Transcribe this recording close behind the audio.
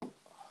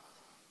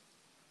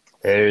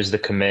There's the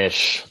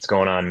commish. What's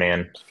going on,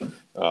 man?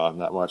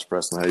 Not much,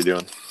 Preston. How you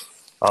doing?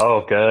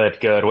 Oh, good,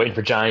 good. Waiting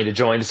for Johnny to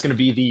join. It's going to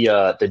be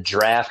the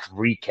draft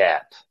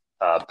recap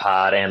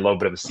pod and a little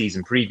bit of a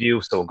season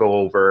preview. So we'll go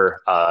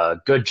over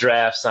good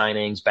draft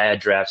signings, bad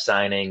draft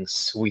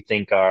signings. Who we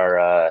think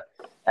our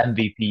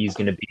MVP is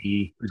going to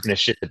be. Who's going to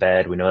shit the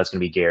bed? We know that's going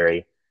to be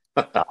Gary.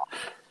 Uh,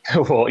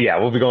 well, yeah,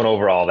 we'll be going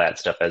over all that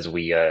stuff as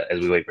we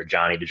wait for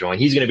Johnny to join.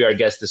 He's going to be our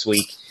guest this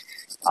week.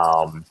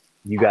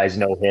 You guys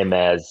know him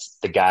as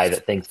the guy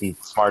that thinks he's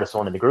the smartest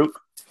one in the group.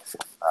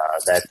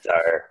 That's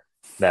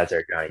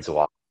our Johnny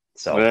Zawad.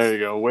 So There you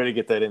go. Way to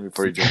get that in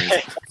before you join.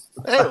 Hey,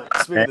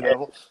 speak of the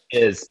devil.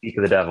 is speak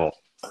of the devil.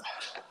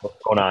 What's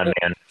going on,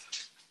 man?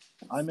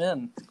 I'm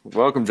in.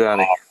 Welcome,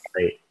 Johnny.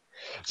 Great.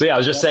 So yeah, I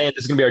was just saying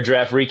this is gonna be our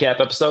draft recap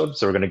episode.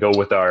 So we're gonna go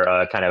with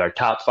our kind of our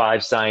top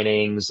five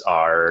signings,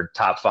 our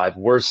top five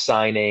worst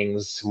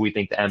signings, who we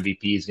think the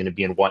MVP is gonna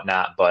be, and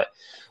whatnot. But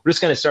we're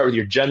just gonna start with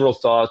your general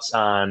thoughts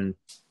on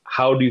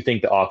how do you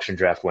think the auction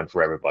draft went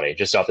for everybody,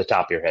 just off the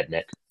top of your head,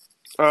 Nick.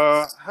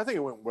 I think it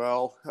went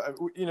well.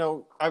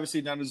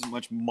 Obviously not as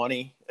much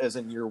money as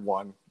in year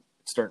one,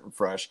 starting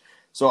fresh.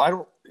 So I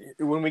don't.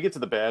 When we get to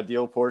the bad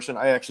deal portion,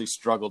 I actually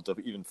struggled to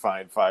even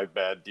find five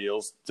bad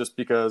deals, just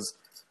because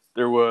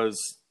there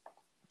was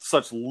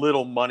such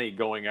little money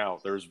going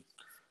out. There's,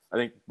 I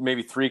think,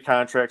 maybe three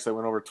contracts that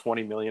went over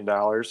 $20 million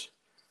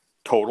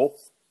total.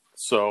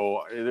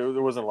 So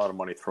there wasn't a lot of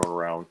money thrown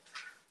around.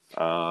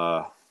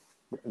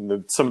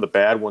 Some of the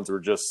bad ones were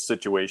just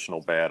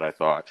situational bad, I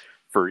thought,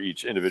 for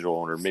each individual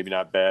owner. Maybe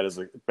not bad as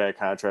a bad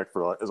contract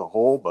as a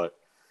whole, but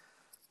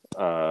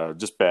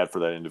just bad for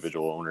that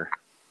individual owner.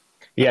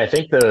 Yeah, I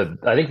think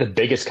the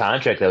biggest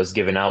contract that was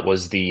given out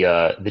was the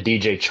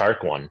DJ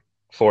Chark one,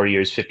 4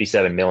 years,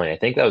 57 million. I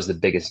think that was the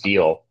biggest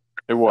deal.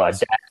 It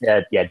was.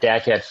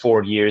 Dak had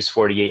 4 years,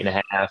 48 and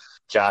a half.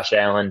 Josh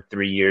Allen,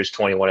 3 years,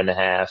 21 and a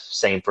half.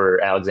 Same for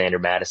Alexander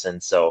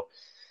Madison. So,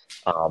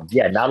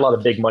 yeah, not a lot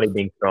of big money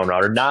being thrown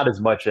around, or not as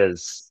much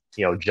as,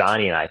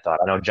 Johnny and I thought.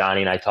 I know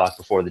Johnny and I talked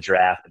before the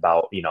draft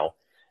about,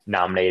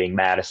 nominating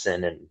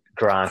Madison and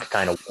Gronk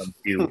kind of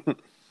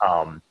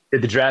 1-2.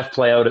 Did the draft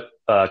play out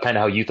kind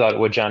of how you thought it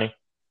would, Johnny?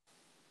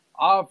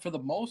 For the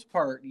most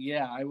part,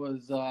 yeah, I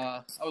was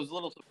a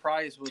little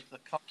surprised with the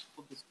couple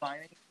of the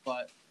signings,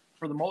 but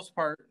for the most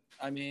part,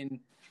 I mean,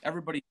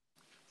 everybody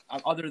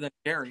other than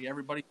Gary,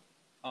 everybody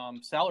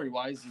salary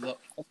wise is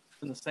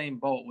in the same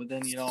boat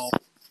within 4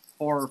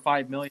 or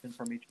 5 million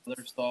from each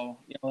other. So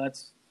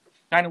that's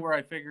kind of where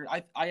I figured.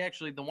 I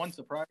actually, the one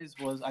surprise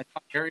was I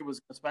thought Gary was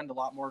going to spend a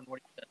lot more than what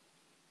he did.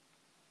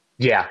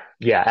 Yeah,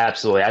 yeah,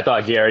 absolutely. I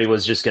thought Gary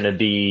was just going to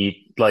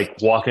be like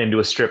walking into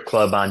a strip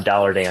club on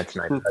Dollar Dance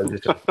night. I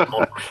was just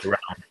going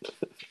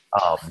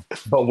around.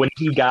 But when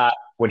he got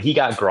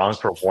Gronk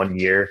for 1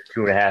 year,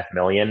 2.5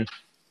 million,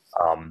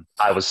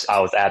 I was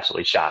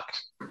absolutely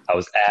shocked. I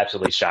was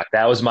absolutely shocked.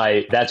 That's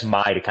my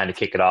to kind of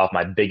kick it off.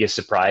 My biggest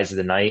surprise of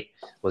the night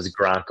was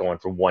Gronk going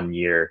for 1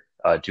 year,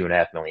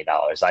 $2.5 million.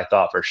 I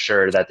thought for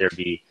sure that there'd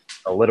be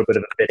a little bit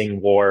of a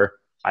bidding war.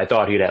 I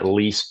thought he'd at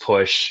least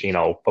push, a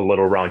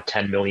little around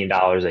 $10 million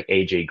like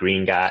AJ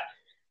Green got.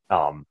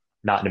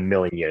 Not in a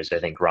million years. I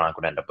think Gronk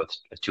would end up with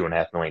a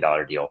 $2.5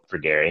 million deal for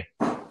Gary.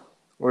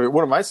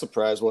 One of my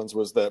surprise ones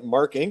was that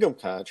Mark Ingram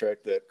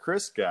contract that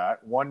Chris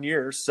got, 1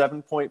 year,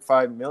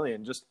 7.5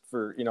 million, just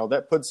for,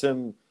 that puts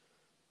him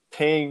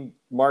paying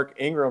Mark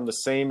Ingram the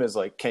same as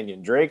like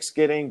Kenyon Drake's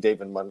getting,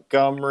 David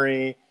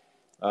Montgomery,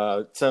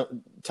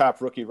 top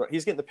rookie.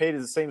 He's getting paid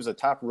the same as a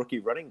top rookie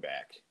running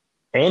back.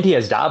 And he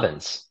has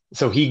Dobbins.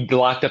 So he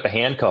locked up a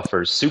handcuff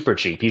for super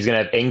cheap. He's going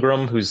to have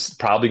Ingram, who's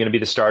probably going to be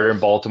the starter in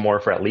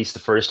Baltimore for at least the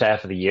first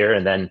half of the year,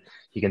 and then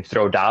he can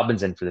throw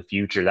Dobbins in for the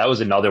future. That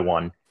was another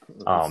one.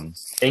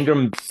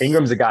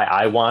 Ingram's a guy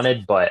I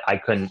wanted, but I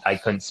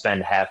couldn't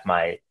spend half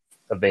my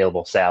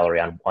available salary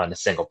on a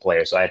single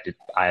player, so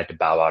I had to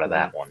bow out of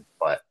that one.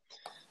 But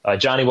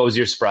Johnny, what was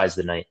your surprise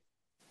of the night?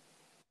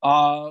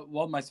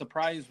 Well, my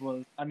surprise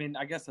was, I mean,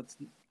 I guess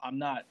I'm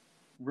not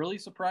really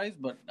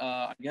surprised, but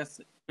I guess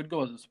it could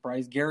go as a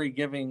surprise. Gary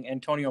giving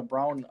Antonio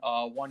Brown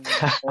 1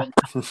 year.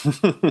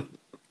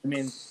 I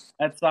mean,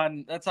 that's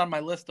on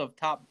my list of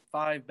top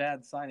 5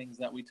 bad signings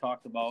that we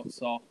talked about.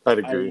 So I'd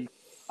agree.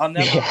 I'll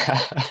never.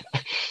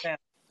 Yeah.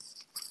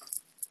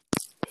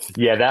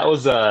 Yeah, that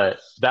was,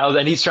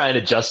 and he's trying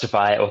to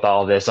justify it with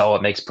all this. Oh,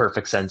 it makes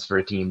perfect sense for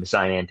a team to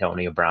sign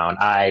Antonio Brown.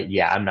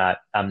 I'm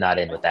not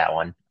in with that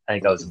one. I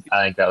think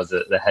that was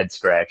the head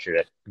scratcher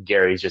that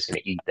Gary's just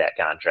going to eat that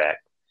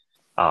contract.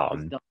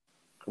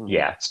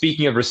 Yeah.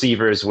 Speaking of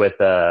receivers with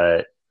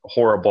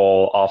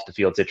horrible off the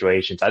field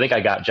situations, I think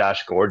I got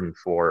Josh Gordon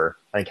for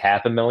I think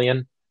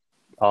 $500,000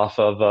 off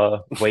of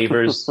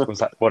waivers.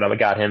 Was what I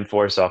got him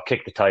for. So I'll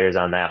kick the tires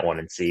on that one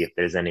and see if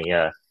there's any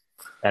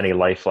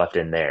life left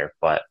in there.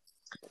 But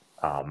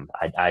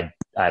I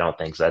don't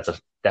think so. That's a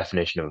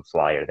definition of a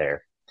flyer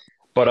there.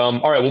 But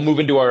all right, we'll move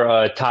into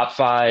our top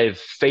 5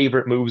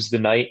 favorite moves of the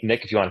night.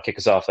 Nick, if you want to kick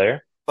us off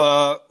there.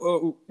 My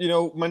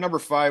number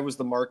 5 was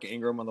the Mark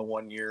Ingram on the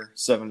 1 year,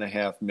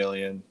 $7.5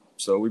 million.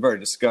 So we've already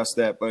discussed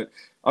that, but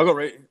I'll go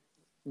right.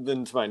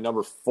 then to my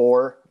number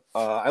 4,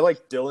 I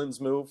like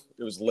Dylan's move.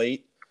 It was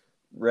late,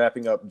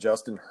 wrapping up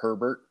Justin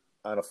Herbert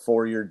on a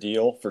 4-year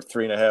deal for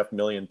 $3.5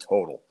 million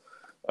total.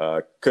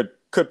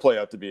 Could play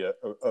out to be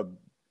a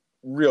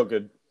real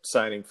good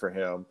signing for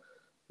him.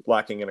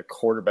 Locking in a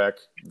quarterback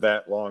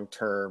that long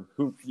term,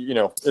 who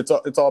it's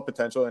all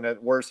potential, and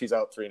at worst, he's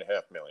out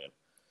 $3.5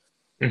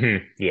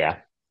 million.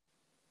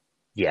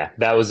 Yeah,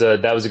 that was a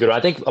good one.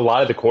 I think a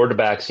lot of the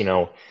quarterbacks,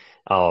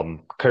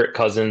 Kirk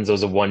Cousins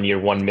was a 1-year,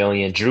 1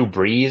 million. Drew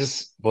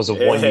Brees was a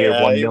 1-year,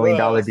 Yeah, he $1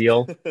 million was.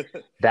 deal.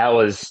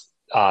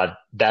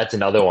 That's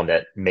another one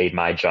that made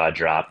my jaw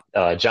drop.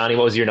 Johnny,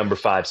 what was your number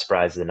 5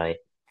 surprise of the night?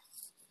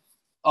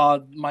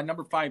 My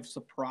number 5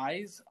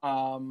 surprise,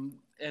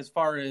 as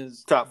far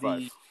as Top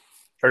 5.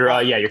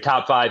 Or your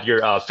top 5, your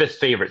 5th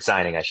favorite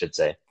signing, I should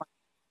say.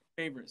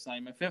 Favorite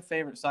signing. My 5th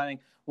favorite signing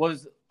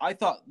was, I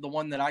thought, the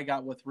one that I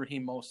got with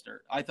Raheem Mostert.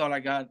 I thought I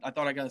got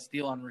a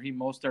steal on Raheem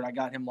Mostert. I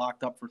got him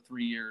locked up for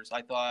 3 years.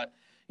 I thought,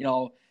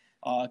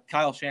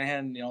 Kyle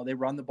Shanahan, they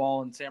run the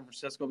ball in San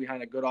Francisco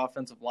behind a good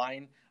offensive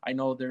line. I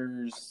know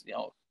there's,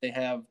 they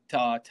have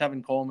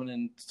Tevin Coleman,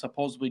 and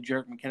supposedly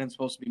Jerick McKinnon's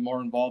supposed to be more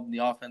involved in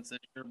the offense this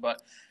year.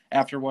 But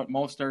after what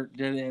Mostert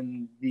did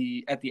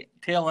at the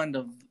tail end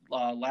of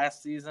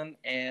last season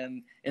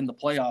and in the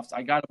playoffs,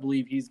 I got to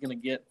believe he's going to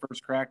get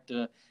first crack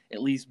to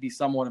at least be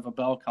somewhat of a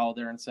bell cow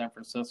there in San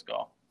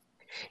Francisco.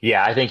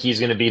 Yeah, I think he's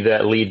going to be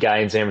the lead guy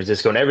in San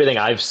Francisco. And everything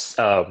I've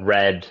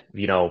read,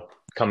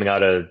 coming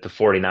out of the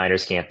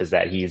 49ers camp, is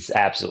that he's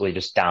absolutely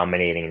just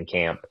dominating in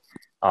camp.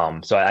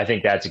 So I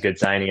think that's a good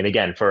signing. And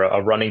again, for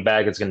a running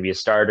back that's going to be a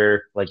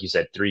starter, like you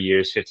said, 3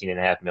 years,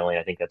 $15.5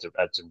 million. I think that's a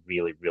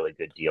really, really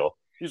good deal.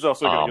 He's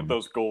also going to get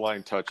those goal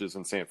line touches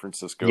in San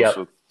Francisco. Yep.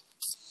 So.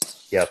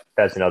 Yep.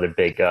 That's another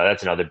big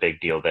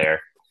deal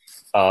there.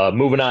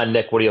 Moving on,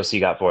 Nick, what else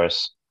you got for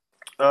us?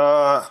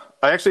 I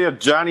actually have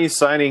Jonny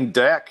signing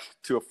Dak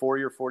to a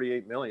 4-year,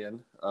 $48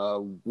 million.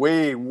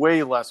 Way,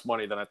 way less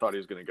money than I thought he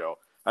was going to go.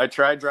 I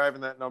tried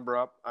driving that number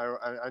up.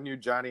 I knew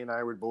Johnny and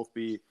I would both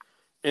be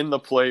in the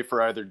play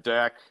for either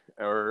Dak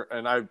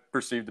and I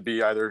perceived to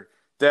be either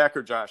Dak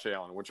or Josh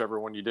Allen. Whichever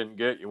one you didn't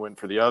get, you went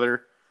for the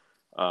other.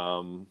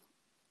 And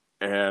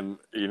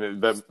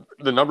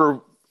the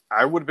number,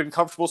 I would have been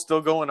comfortable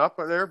still going up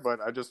there, but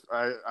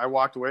I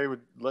walked away with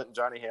letting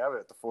Johnny have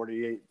it at the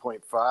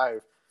 48.5,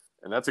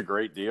 and that's a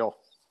great deal.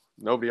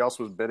 Nobody else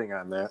was bidding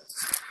on that.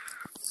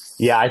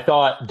 Yeah, I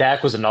thought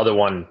Dak was another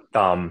one.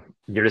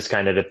 You're just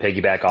kind of to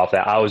piggyback off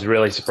that. I was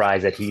really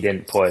surprised that he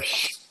didn't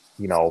push,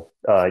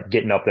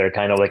 getting up there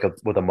kind of like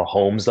with a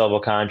Mahomes level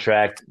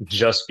contract,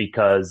 just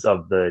because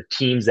of the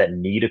teams that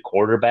need a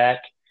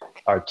quarterback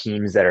are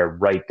teams that are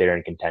right there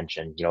in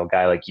contention. A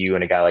guy like you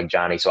and a guy like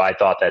Johnny. So I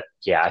thought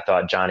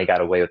Johnny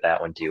got away with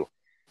that one too.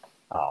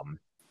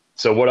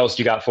 So what else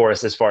you got for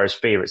us as far as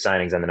favorite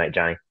signings on the night,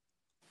 Johnny?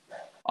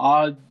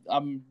 I'm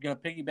going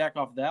to piggyback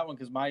off of that one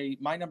because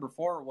my number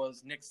 4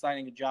 was Nick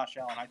signing of Josh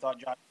Allen. I thought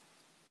Josh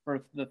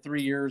for the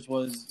 3 years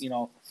was,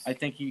 I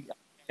think he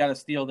got a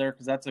steal there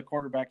because that's a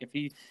quarterback. If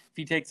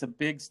he takes a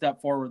big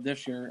step forward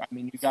this year,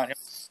 you got him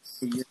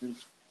 2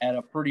 years at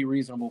a pretty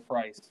reasonable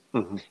price.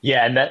 Mm-hmm.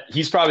 Yeah, and that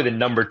he's probably the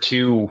number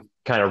 2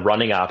 kind of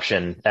running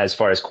option as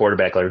far as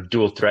quarterback, like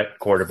dual threat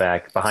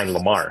quarterback behind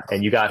Lamar.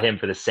 And you got him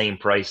for the same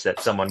price that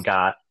someone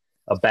got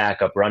a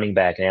backup running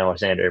back in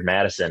Alexander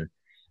Madison.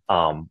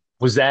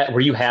 Were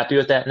you happy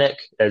with that, Nick?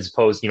 As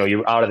opposed, you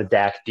were out of the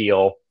Dak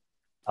deal.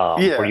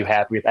 Yeah. Were you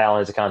happy with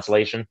Allen as a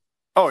consolation?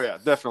 Oh yeah,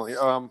 definitely.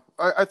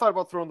 I thought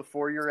about throwing the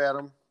 4-year at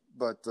him,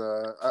 but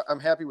I'm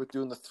happy with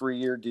doing the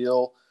 3-year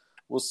deal.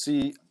 We'll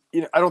see.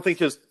 I don't think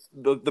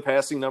the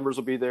passing numbers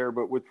will be there,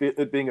 but with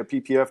it being a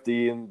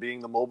PPFD and being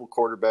the mobile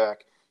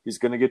quarterback, he's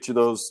going to get you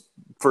those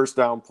first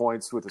down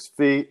points with his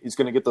feet. He's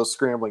going to get those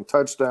scrambling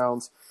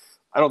touchdowns.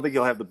 I don't think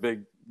he'll have the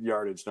big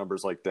yardage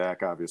numbers like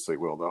Dak obviously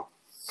will, though.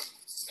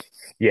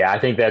 Yeah, I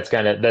think that's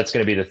going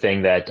to be the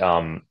thing that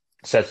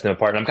sets them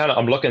apart. And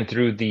I'm looking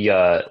through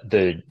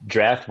the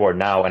draft board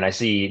now, and I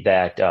see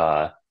that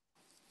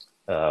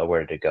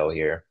where did it go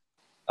here?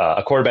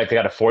 A quarterback that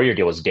got a 4-year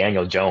deal was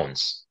Daniel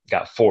Jones.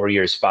 Got 4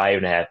 years,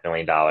 $5.5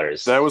 million.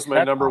 That was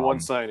my number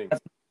 1 signing.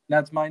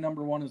 That's my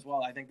number 1 as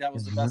well. I think that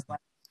was the best signing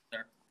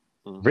there.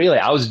 Really,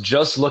 I was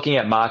just looking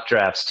at mock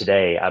drafts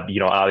today.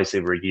 Obviously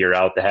we're a year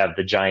out to have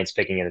the Giants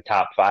picking in the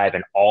top 5,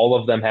 and all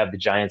of them have the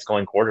Giants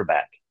going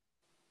quarterback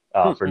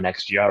for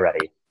next year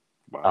already.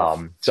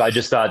 Wow. So I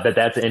just thought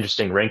that's an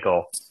interesting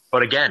wrinkle.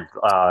 But again,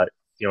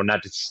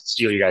 not to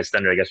steal you guys'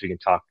 thunder, I guess we can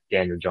talk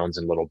Daniel Jones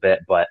in a little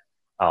bit, but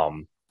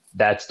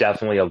that's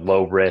definitely a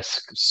low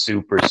risk,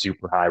 super,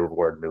 super high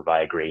reward move.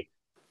 I agree.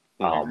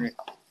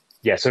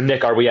 Yeah. So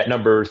Nick, are we at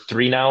number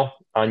 3 now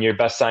on your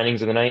best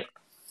signings of the night?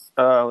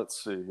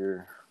 Let's see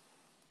here.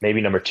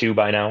 Maybe number 2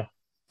 by now.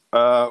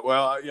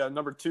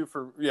 Number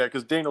 2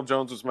 because Daniel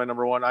Jones was my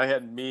number 1. I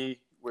had me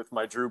with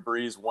my Drew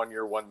Brees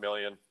 1-year, $1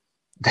 million.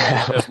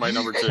 That's my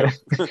number 2.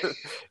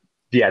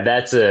 Yeah,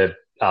 that's an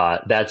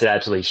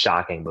absolutely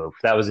shocking move.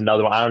 That was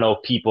another one. I don't know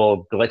if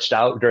people glitched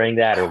out during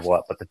that or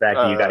what, but the fact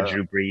that you got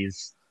Drew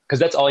Brees because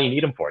that's all you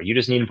need him for. You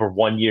just need him for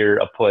 1 year,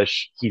 a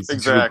push. He's Drew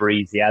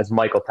Exactly. Brees. He has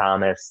Michael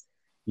Thomas.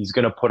 He's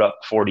going to put up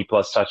 40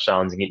 plus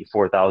touchdowns and get you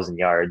 4,000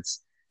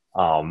 yards.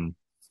 Um,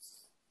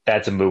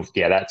 that's a move.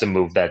 Yeah, that's a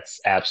move that's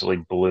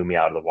absolutely blew me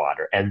out of the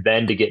water. And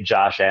then to get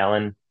Josh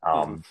Allen,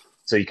 Mhm.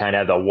 so you kind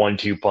of have the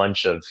 1-2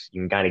 punch of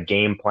you can kind of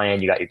game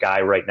plan. You got your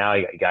guy right now.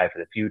 You got your guy for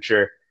the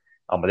future.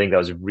 I think that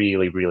was a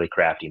really, really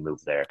crafty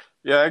move there.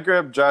 Yeah, I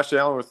grabbed Josh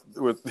Allen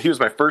with he was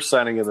my first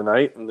signing of the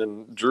night, and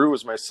then Drew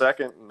was my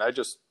second, and I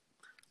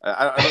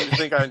don't even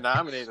think I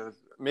nominated.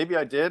 Maybe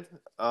I did.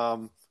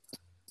 And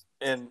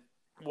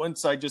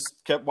once I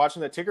just kept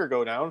watching that ticker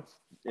go down,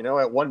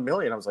 at 1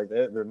 million, I was like,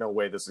 there's no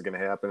way this is going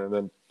to happen. And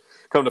then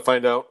come to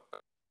find out,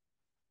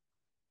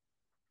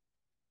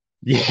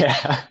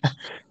 Yeah.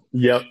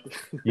 Yep.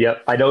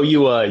 Yep. I know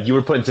you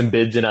were putting some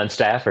bids in on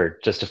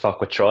Stafford just to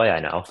fuck with Troy, I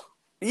know.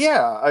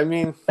 yeah, I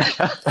mean,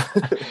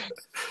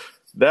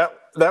 that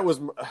was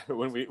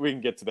when we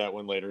can get to that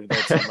one later.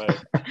 That's in my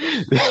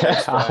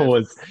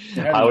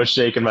I was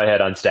shaking my head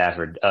on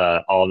Stafford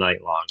all night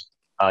long.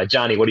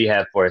 Johnny, what do you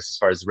have for us as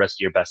far as the rest of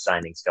your best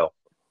signings go?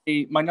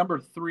 My number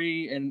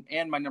 3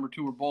 and my number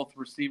 2 were both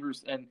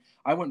receivers, and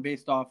I went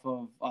based off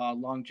of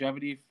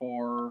longevity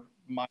for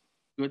my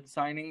good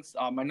signings.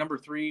 My number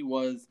 3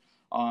 was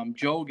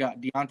Joe got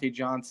Deontay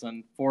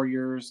Johnson 4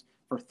 years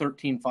for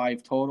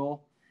 13.5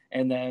 total.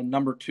 And then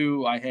number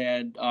 2, I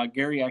had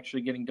Gary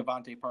actually getting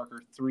Devontae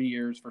Parker 3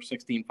 years for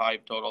 16.5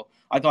 total.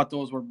 I thought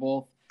those were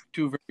both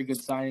 2 very good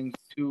signings.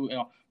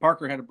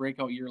 Parker had a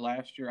breakout year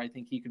last year. I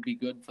think he could be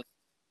good for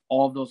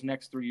all of those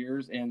next 3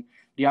 years. And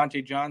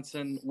Deontay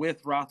Johnson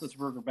with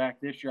Roethlisberger back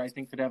this year, I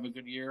think could have a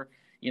good year.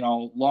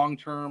 Long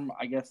term,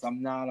 I guess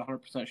I'm not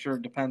 100% sure.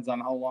 It depends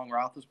on how long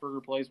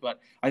Roethlisberger plays, but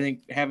I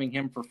think having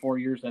him for 4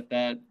 years at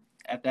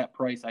that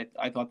price,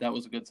 I thought that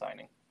was a good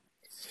signing.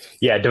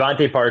 Yeah,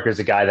 Devontae Parker is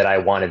a guy that I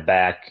wanted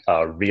back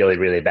really,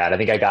 really bad. I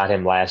think I got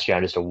him last year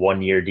on just a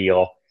 1 year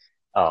deal.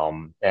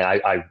 And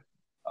I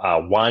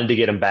wanted to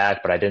get him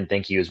back, but I didn't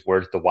think he was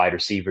worth the wide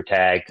receiver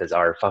tag because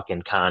our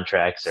fucking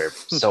contracts are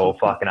so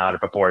fucking out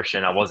of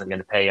proportion. I wasn't going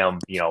to pay him,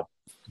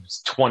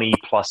 20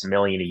 plus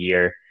million a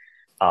year.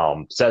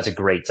 So that's a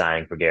great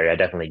signing for Gary. I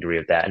definitely agree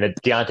with that. And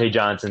Deontay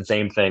Johnson,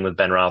 same thing with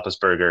Ben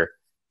Roethlisberger.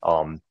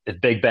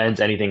 If Big Ben's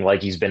anything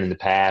like he's been in the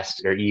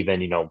past, or even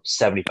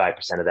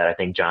 75% of that, I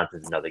think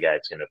Johnson's another guy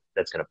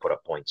that's gonna put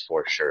up points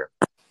for sure.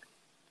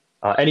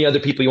 Any other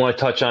people you want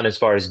to touch on as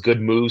far as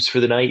good moves for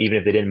the night, even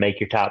if they didn't make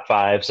your top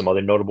 5? Some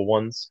other notable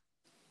ones.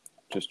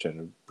 Just trying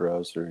to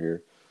browse through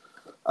here.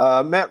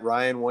 Matt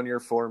Ryan, 1 year,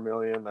 $4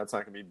 million. That's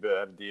not going to be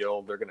a bad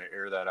deal. They're going to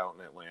air that out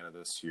in Atlanta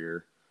this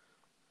year.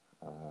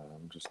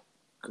 I'm just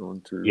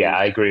going through. Yeah,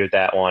 I agree with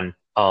that one.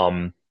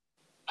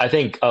 I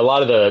think a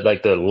lot of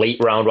the late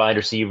round wide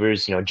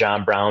receivers,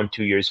 John Brown,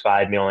 2 years,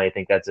 $5 million. I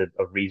think that's a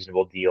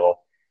reasonable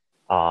deal.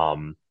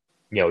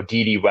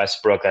 D.D.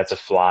 Westbrook, that's a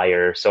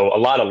flyer. So a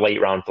lot of late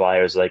round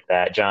flyers like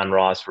that. John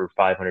Ross for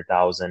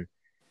 500,000.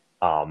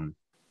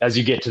 As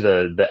you get to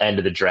the end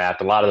of the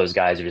draft, a lot of those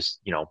guys are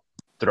just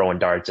throwing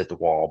darts at the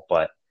wall.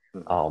 But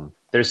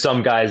there's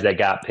some guys that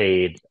got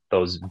paid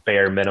those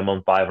bare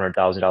minimum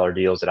 $500,000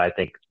 deals that I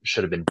think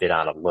should have been bid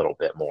on a little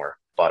bit more.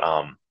 But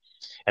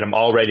and I'm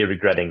already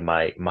regretting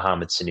my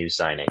Mohamed Sanu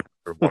signing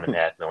for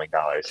 $1.5 million.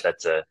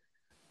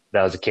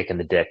 That was a kick in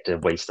the dick to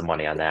waste the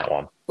money on that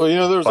one. Well,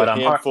 there was a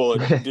handful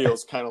of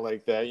deals kind of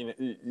like that.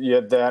 You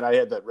had that. I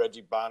had that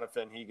Reggie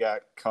Bonifant. He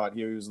got caught.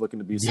 He was looking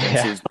to be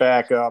Cincy's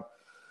backup.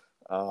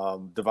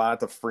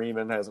 Devonta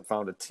Freeman hasn't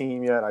found a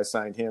team yet. I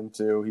signed him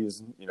too.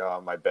 He's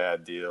on my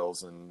bad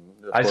deals, and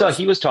I saw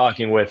he was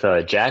talking with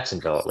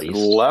Jacksonville at least.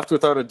 Left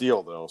without a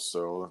deal though,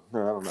 so I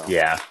don't know.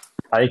 Yeah,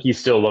 I think he's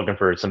still looking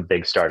for some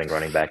big starting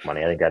running back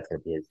money. I think that's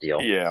going to be his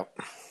deal. Yeah.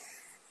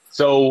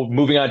 So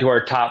moving on to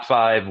our top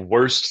 5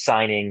 worst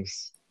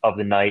signings of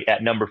the night.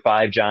 At number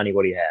 5, Johnny,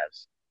 what do you have?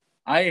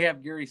 I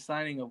have Gary's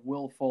signing of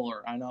Will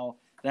Fuller. I know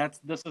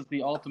this is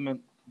the ultimate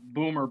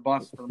boomer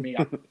bust for me.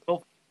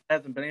 Will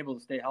hasn't been able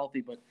to stay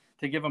healthy, but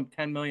to give him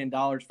 $10 million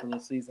for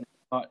this season,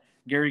 I thought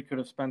Gary could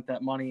have spent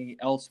that money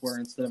elsewhere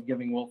instead of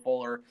giving Will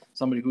Fuller,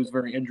 somebody who's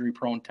very injury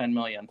prone, $10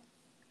 million.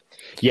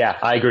 Yeah,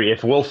 I agree.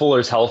 If Will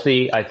Fuller's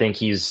healthy, I think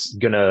he's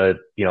gonna,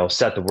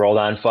 set the world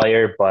on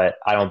fire. But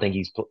I don't think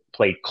he's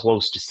played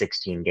close to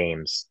 16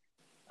 games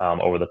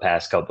over the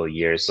past couple of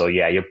years. So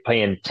yeah, you're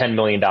paying $10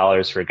 million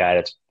for a guy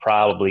that's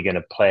probably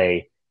gonna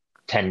play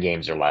 10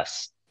 games or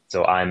less.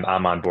 So I'm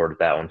on board with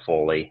that one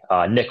fully.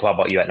 Nick, how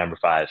about you at number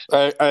 5?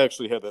 I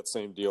actually had that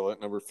same deal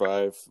at number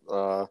 5.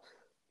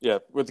 Yeah,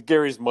 with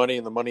Gary's money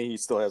and the money he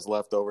still has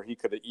left over, he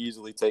could have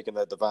easily taken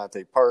that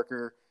Devontae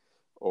Parker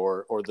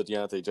or the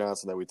Deontay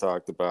Johnson that we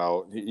talked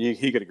about.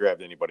 He could have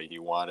grabbed anybody he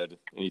wanted,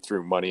 and he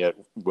threw money at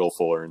Will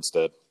Fuller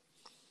instead.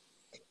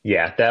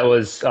 Yeah,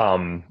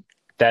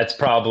 that's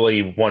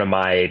probably one of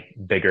my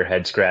bigger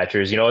head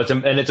scratchers.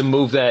 It's a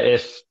move that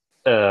if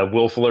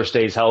Will Fuller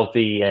stays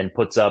healthy and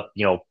puts up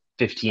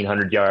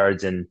 1,500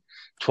 yards and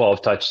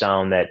 12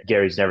 touchdown, that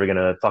Gary's never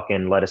gonna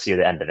fucking let us see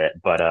the end of it.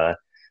 But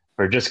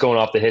for just going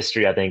off the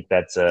history, I think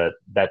that's a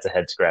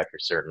head scratcher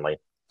certainly.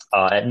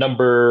 At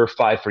number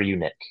 5 for you,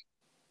 Nick.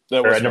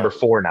 That Or was at number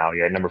 4 now.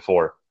 You're at number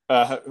 4.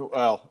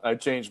 Well, I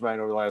changed mine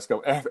over the last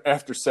couple.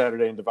 After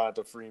Saturday and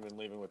Devonta Freeman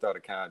leaving without a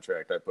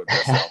contract,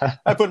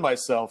 I put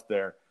myself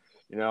there.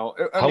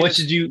 How much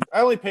did you?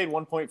 I only paid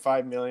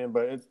 $1.5 million,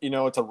 but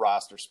it's a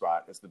roster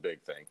spot. It's the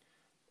big thing.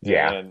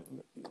 Yeah. And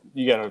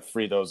you got to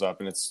free those up.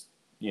 And it's,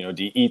 do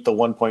you eat the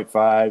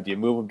 1.5? Do you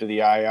move them to the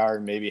IR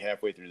and maybe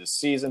halfway through the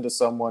season to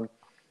someone,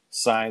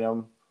 sign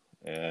them?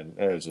 And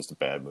it was just a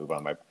bad move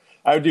on my.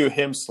 I would do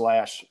him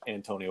 /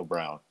 Antonio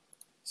Brown.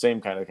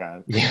 Same kind of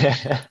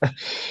Yeah.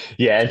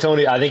 Yeah.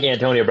 I think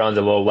Antonio Brown's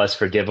a little less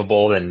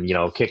forgivable than,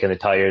 kicking the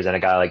tires and a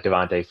guy like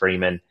Devonta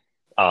Freeman.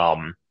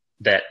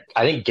 That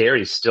I think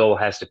Gary still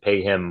has to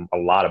pay him a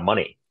lot of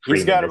money.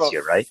 He's got about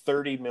year, right?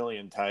 $30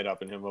 million tied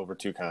up in him over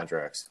 2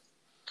 contracts.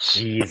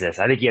 Jesus,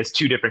 I think he has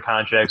 2 different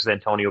contracts with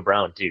Antonio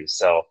Brown too.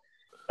 So,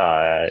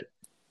 yeah,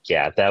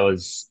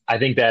 I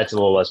think that's a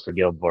little less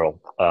forgivable,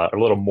 a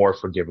little more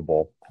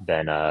forgivable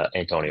than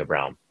Antonio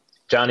Brown.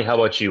 Johnny, how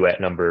about you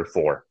at number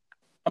 4?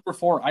 Number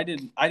 4, I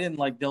didn't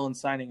like Dylan's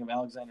signing of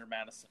Alexander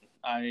Madison.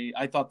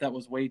 I thought that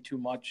was way too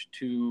much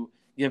to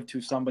give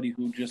to somebody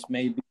who just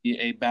may be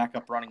a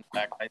backup running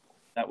back. I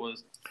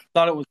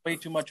thought it was way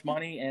too much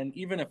money. And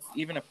even if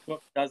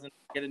Cook doesn't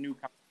get a new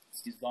contract,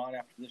 he's gone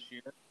after this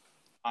year.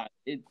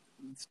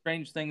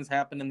 Strange things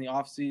happen in the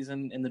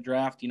offseason, in the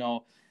draft.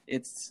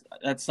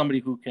 That's somebody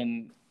who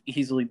can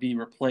easily be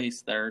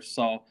replaced there.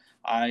 So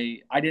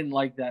I didn't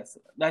like that.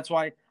 That's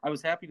why I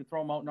was happy to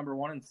throw him out number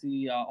 1 and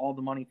see all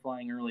the money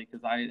flying early,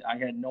 because I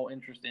had no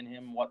interest in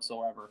him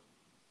whatsoever.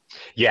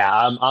 Yeah,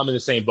 I'm in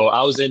the same boat.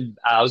 I was in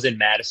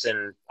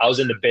Madison. I was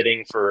in the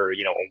bidding for a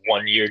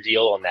 1-year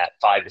deal in that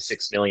 $5 to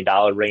 $6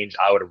 million range.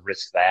 I would have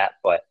risked that,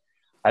 but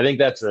I think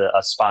that's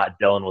a spot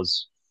Dylan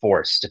was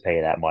forced to pay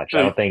that much.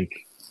 I don't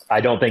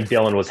think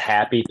Dylan was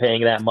happy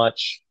paying that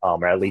much,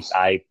 or at least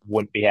I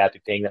wouldn't be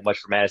happy paying that much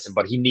for Madison.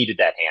 But he needed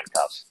that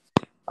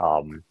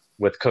handcuff.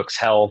 With Cook's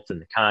health and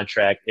the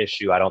contract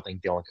issue, I don't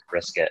think Dylan could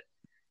risk it.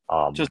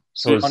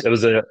 So it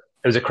was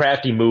a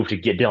crafty move to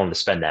get Dylan to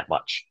spend that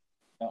much.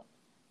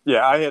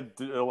 Yeah, I had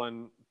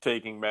Dylan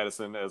taking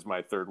Madison as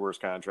my 3rd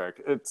worst contract.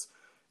 It's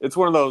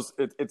one of those.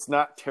 It's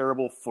not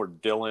terrible for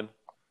Dylan,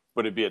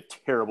 but it'd be a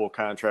terrible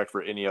contract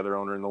for any other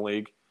owner in the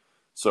league.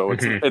 So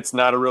it's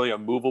not really a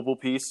movable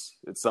piece.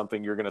 It's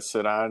something you're going to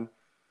sit on,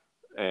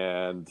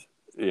 and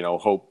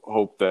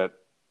hope that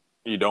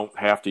you don't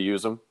have to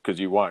use them because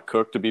you want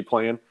Cook to be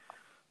playing.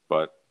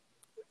 But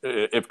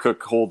if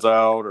Cook holds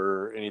out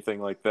or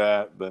anything like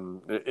that, then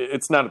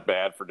it's not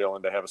bad for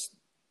Dylan to have a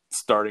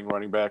starting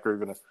running back or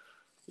even a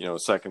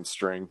second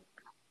string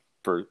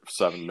for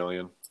 $7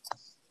 million.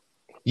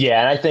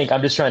 Yeah, and I think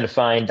I'm just trying to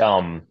find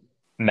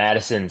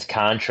Madison's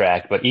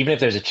contract, but even if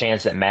there's a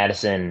chance that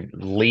Madison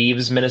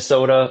leaves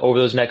Minnesota over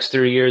those next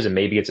 3 years and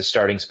maybe it's a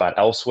starting spot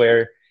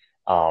elsewhere,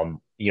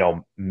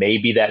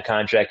 maybe that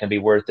contract can be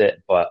worth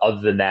it. But other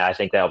than that, I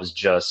think that was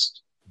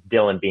just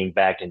Dylan being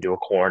backed into a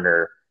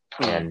corner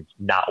and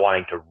not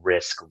wanting to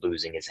risk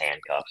losing his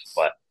handcuffs.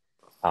 But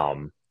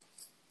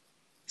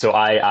so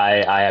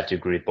I have to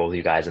agree with both of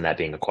you guys on that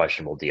being a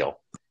questionable deal.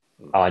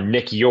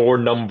 Nick, your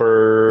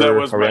number –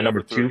 are we on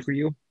number 2 for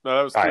you? No,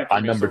 that was 3 all right,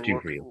 on number 2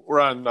 for you. We're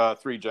on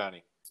 3,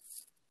 Johnny.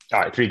 All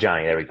right, 3,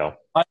 Johnny. There we go.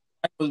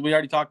 We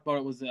already talked about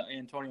it. Was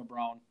Antonio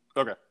Brown.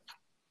 Okay.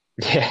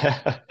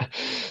 Yeah,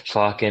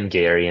 fucking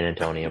Gary and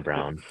Antonio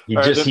Brown. He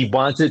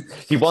wants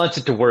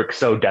it to work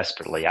so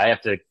desperately. I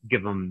have to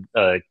give him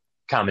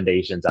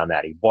commendations on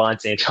that. He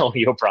wants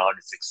Antonio Brown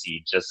to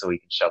succeed just so he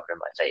can shove it in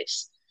my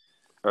face.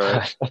 All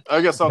right.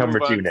 I guess I'll number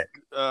move 2, on. Nick.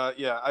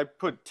 Yeah, I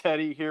put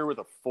Teddy here with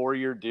a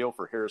 4-year deal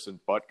for Harrison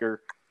Butker.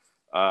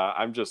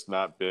 I'm just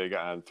not big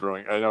on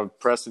throwing. I know,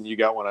 Preston, you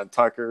got one on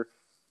Tucker.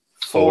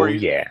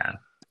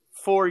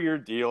 4-year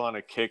deal on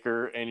a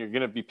kicker, and you're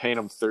going to be paying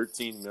him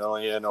 $13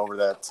 million over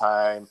that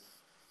time.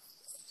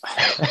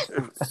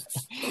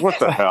 What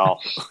the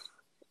hell?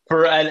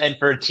 For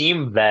a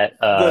team that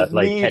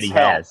like Teddy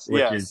has,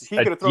 which is he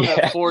could have thrown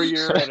that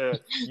 4-year at a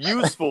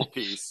useful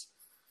piece.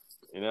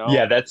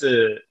 Yeah, that's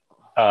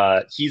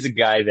he's a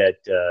guy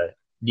that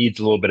needs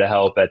a little bit of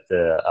help at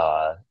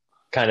the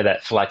kind of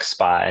that flex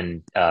spot,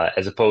 and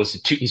as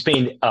opposed to he's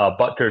paying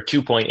Butker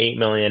 $2.8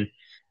 million.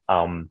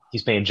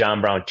 He's paying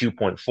John Brown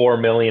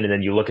 $2.4 million, and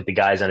then you look at the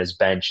guys on his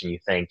bench and you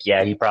think,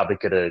 yeah, he probably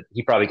could have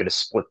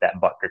split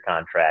that Butker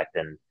contract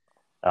and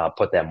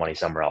put that money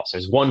somewhere else.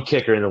 There's one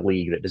kicker in the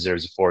league that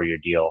deserves a 4-year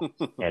deal,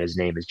 and his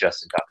name is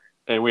Justin Tucker.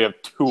 And we have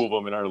 2 of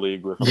them in our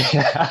league.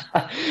 Yeah.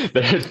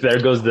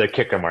 There goes the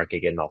kicker market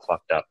getting all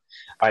fucked up.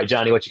 All right,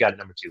 Johnny, what you got at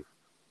number 2?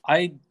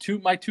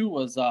 My 2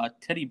 was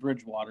Teddy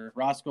Bridgewater.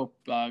 Roscoe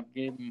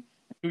gave him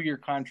a 2-year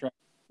contract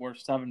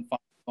worth $7.5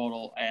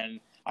 total, and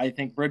I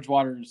think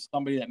Bridgewater is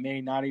somebody that may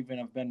not even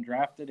have been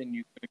drafted, and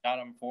you could have got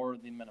him for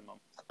the minimum.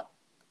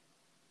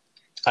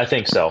 I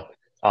think so.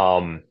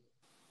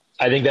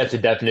 I think that's the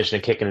definition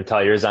of kicking the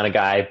tires on a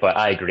guy, but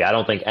I agree. I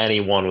don't think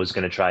anyone was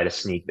going to try to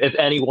sneak. If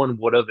anyone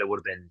would have, it would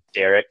have been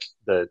Derek,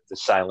 the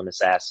silent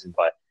assassin,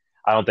 but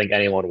I don't think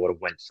anyone would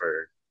have went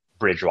for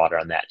Bridgewater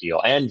on that deal.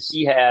 And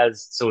he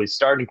has, so his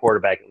starting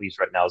quarterback, at least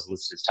right now, is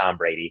listed as Tom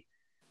Brady,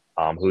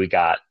 who he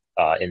got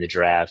in the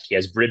draft. He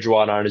has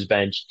Bridgewater on his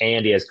bench,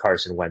 and he has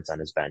Carson Wentz on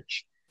his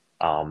bench.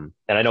 And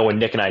I know when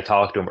Nick and I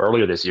talked to him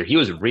earlier this year, he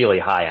was really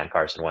high on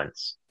Carson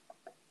Wentz.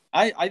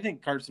 I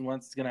think Carson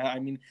Wentz is gonna. I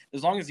mean,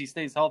 as long as he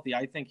stays healthy,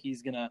 I think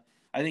he's gonna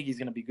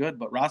be good.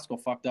 But Roscoe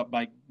fucked up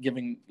by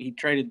he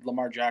traded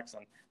Lamar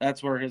Jackson.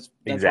 That's where his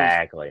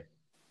exactly.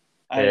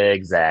 You're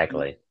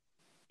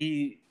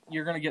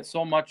gonna get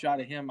so much out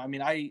of him. I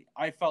mean, I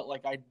felt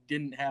like I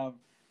had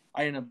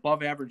an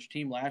above average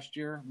team last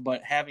year,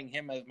 but having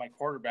him as my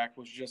quarterback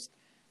was just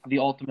the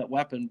ultimate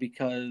weapon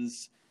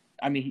because.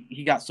 I mean,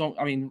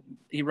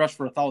 he rushed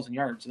for 1,000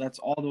 yards. So that's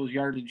all those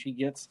yardage he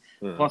gets,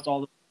 plus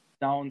all the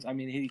downs. I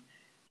mean,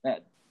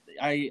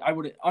 I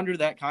would under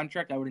that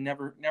contract, I would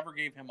have never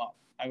gave him up.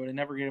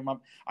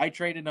 I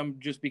traded him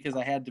just because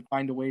I had to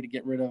find a way to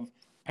get rid of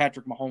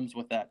Patrick Mahomes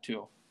with that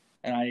too.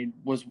 And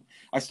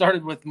I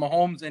started with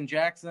Mahomes and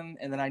Jackson,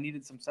 and then I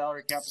needed some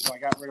salary cap, so I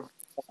got rid of him.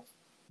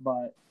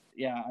 But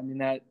yeah, I mean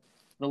the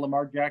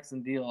Lamar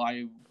Jackson deal,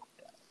 I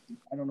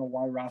don't know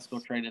why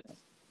Roscoe traded him.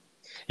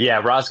 Yeah,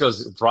 Roscoe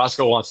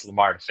wants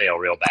Lamar to fail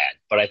real bad,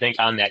 but I think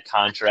on that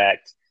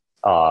contract,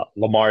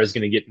 Lamar is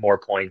going to get more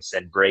points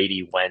than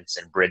Brady, Wentz,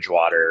 and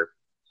Bridgewater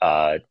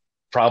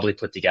probably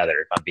put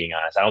together. If I'm being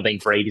honest, I don't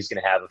think Brady's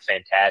going to have a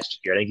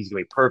fantastic year. I think he's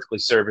going to be perfectly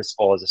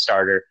serviceable as a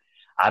starter.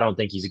 I don't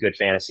think he's a good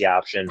fantasy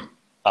option.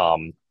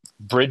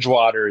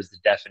 Bridgewater is the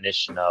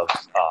definition of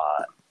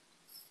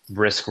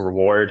risk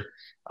reward.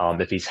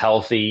 If he's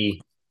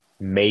healthy,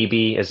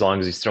 maybe as long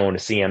as he's throwing to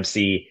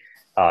CMC.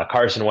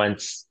 Carson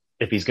Wentz.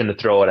 If he's going to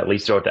throw it, at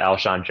least throw it to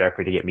Alshon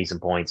Jeffrey to get me some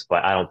points.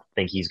 But I don't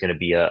think he's going to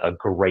be a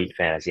great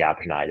fantasy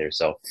option either.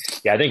 So,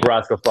 yeah, I think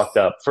Roscoe fucked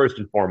up first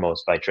and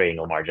foremost by trading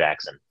Lamar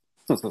Jackson.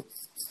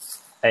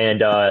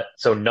 And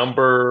so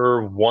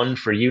number one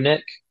for you,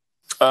 Nick?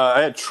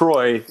 I had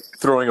Troy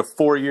throwing a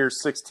 4-year,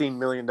 $16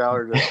 million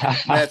to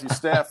Matthew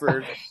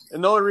Stafford.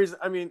 And the only reason,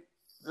 I mean,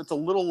 it's a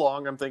little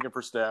long, I'm thinking,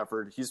 for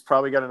Stafford. He's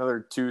probably got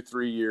another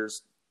 2-3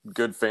 years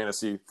good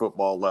fantasy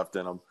football left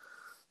in him.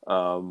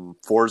 4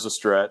 is a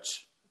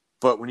stretch.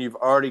 But when you've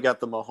already got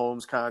the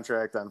Mahomes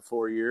contract on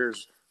 4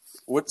 years,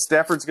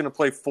 Stafford's going to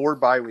play 4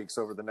 bye weeks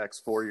over the next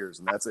 4 years,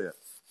 and that's it.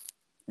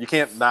 You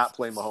can't not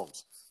play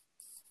Mahomes.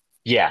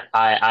 Yeah,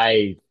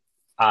 I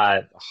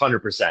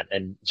 100%.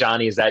 And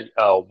Johnny, is that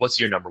what's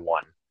your number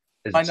one?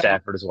 Is it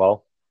Stafford as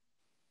well?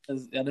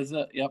 That is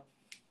it. Yep.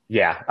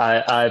 Yeah,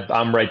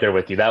 I'm right there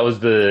with you. That was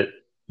the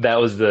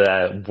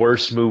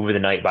worst move of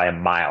the night by a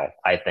mile,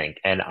 I think.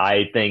 And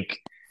I think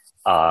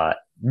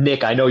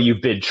Nick, I know you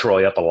bid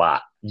Troy up a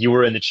lot. You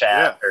were in the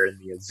chat or in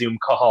the Zoom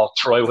call.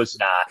 Troy was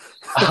not.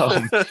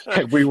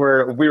 We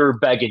were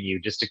begging you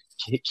just to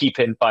keep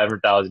hitting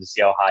 500,000 to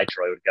see how high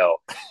Troy would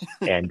go.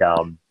 And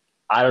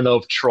I don't know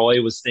if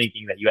Troy was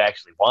thinking that you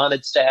actually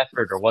wanted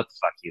Stafford or what the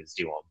fuck he was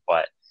doing.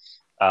 But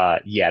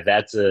yeah,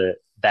 that's a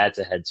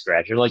head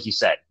scratcher. Like you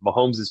said,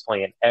 Mahomes is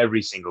playing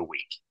every single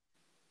week.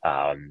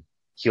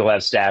 He'll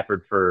have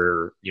Stafford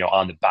for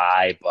on the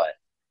bye, but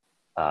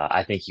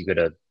I think you could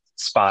have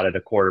spotted a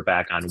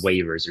quarterback on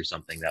waivers or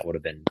something that would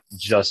have been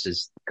just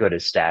as good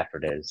as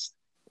Stafford is.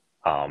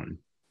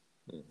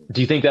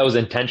 Do you think that was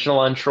intentional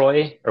on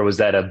Troy, or was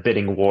that a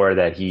bidding war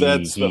that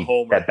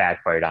that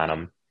backfired on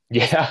him?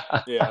 Yeah,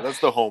 yeah, that's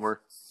the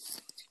homer.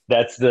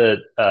 That's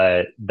the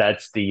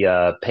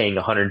paying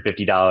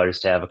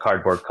 $150 to have a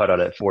cardboard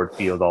cutout at Ford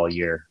Field all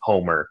year.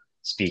 Homer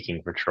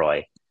speaking for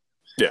Troy.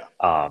 Yeah.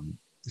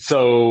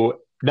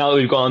 So now that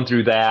we've gone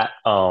through that,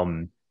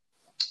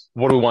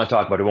 what do we want to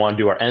talk about? Do we want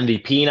to do our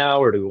MVP now,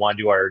 or do we want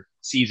to do our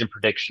season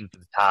prediction for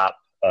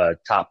the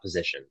top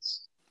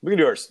positions? We can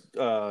do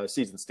our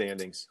season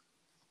standings.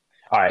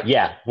 All right,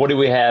 yeah. What do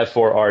we have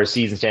for our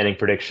season standing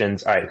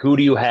predictions? All right, who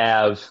do you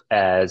have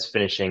as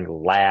finishing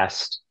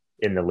last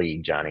in the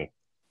league, Johnny?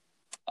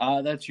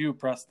 That's you,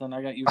 Preston.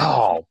 I got you.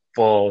 Oh,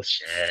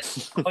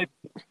 bullshit.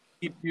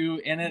 Keep you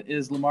in it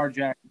is Lamar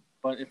Jackson,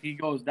 but if he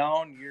goes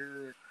down,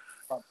 you're.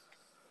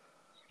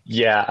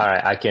 Yeah, all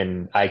right. I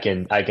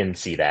can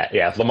see that.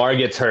 Yeah, if Lamar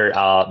gets hurt,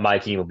 my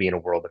team will be in a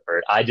world of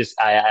hurt. I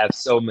have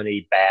so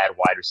many bad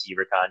wide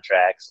receiver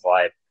contracts. Well,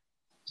 I have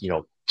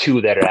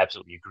 2 that are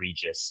absolutely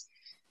egregious.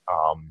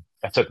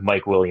 I took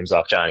Mike Williams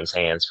off Johnny's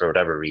hands for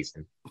whatever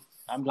reason.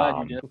 I'm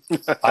glad you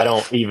did. I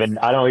don't even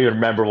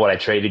remember what I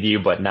traded you,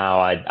 but now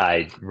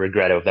I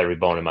regret it with every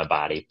bone in my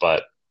body.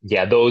 But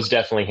yeah, those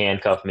definitely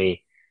handcuff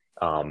me.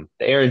 The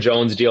Aaron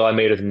Jones deal I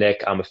made with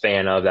Nick, I'm a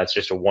fan of. That's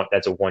just a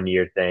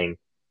 1-year thing.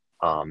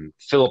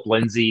 Philip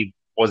Lindsay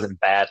wasn't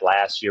bad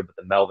last year, but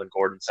the Melvin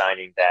Gordon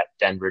signing that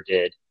Denver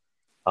did,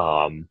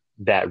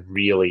 that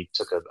really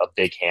took a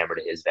big hammer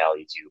to his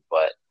value too.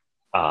 But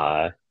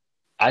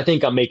I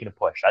think I'm making a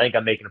push. I think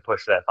I'm making a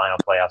push for that final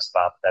playoff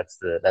spot. That's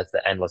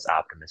the endless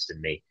optimist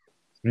in me.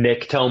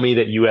 Nick, tell me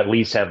that you at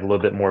least have a little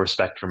bit more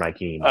respect for my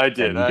team. I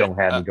did. And you don't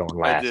have me going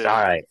last.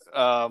 All right.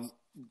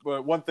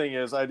 But one thing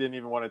is, I didn't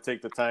even want to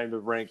take the time to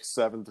rank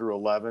 7 through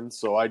 11,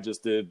 so I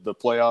just did the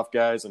playoff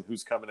guys and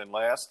who's coming in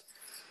last.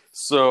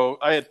 So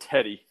I had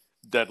Teddy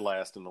dead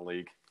last in the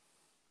league.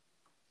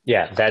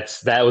 Yeah,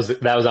 that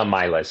was on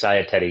my list. I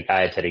had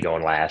Teddy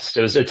going last.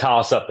 It was a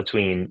toss up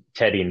between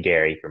Teddy and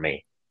Gary for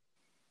me.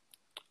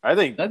 I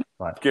think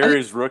But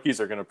Gary's rookies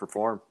are going to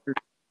perform.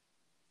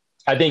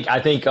 I think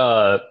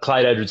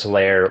Clyde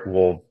Edwards-Helaire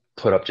will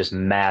put up just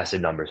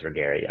massive numbers for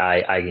Gary.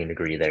 I can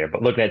agree there.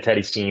 But looking at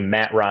Teddy's team,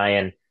 Matt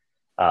Ryan,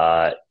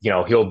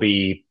 he'll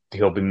be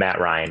Matt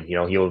Ryan.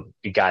 He'll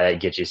be a guy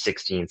that gets you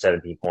 16,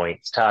 17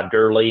 points. Todd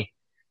Gurley,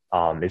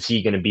 is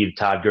he going to be the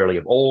Todd Gurley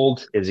of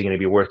old? Is he going to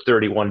be worth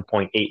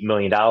 $31.8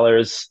 million?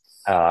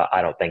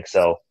 I don't think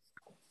so.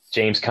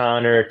 James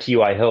Conner,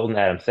 T.Y. Hilton,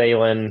 Adam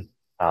Thielen,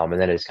 and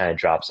then it just kind of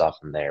drops off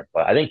from there.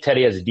 But I think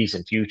Teddy has a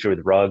decent future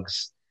with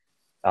Ruggs.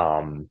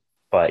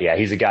 But yeah,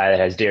 he's a guy that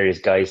has Darius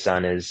Geis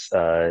on his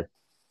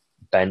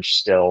bench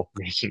still,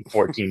 making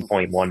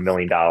 $14.1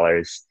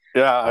 million.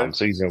 Yeah.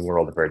 So he's in a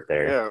world of hurt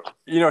there.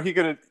 Yeah. He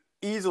could have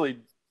easily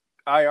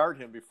IR'd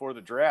him before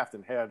the draft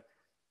and had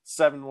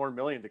 $7 more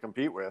million to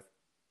compete with.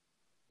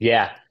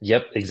 Yeah.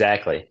 Yep.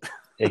 Exactly.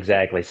 So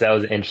that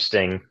was an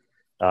interesting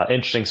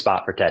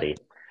spot for Teddy.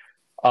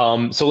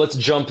 So let's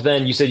jump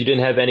then. You said you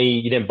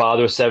didn't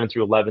bother with 7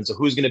 through 11. So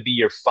who's going to be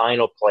your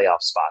final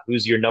playoff spot?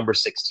 Who's your number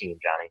 16,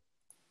 Johnny?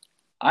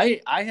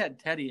 I had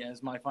Teddy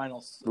as my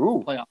final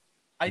playoff.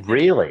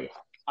 Really?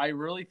 I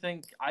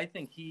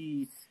think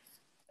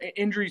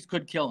injuries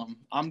could kill him.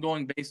 I'm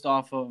going based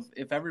off of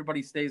if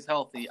everybody stays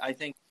healthy. I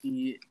think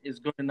he is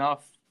good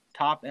enough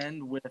top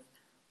end with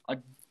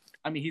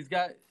he's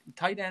got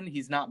tight end.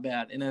 He's not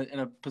bad in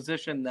a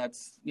position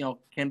that's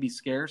can be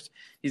scarce.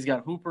 He's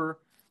got Hooper,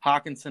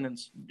 Hawkinson, and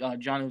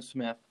Jonnu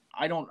Smith.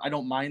 I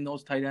don't mind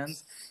those tight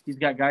ends. He's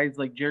got guys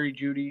like Jerry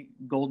Jeudy,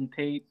 Golden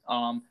Tate.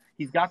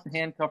 He's got the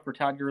handcuff for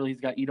Todd Gurley.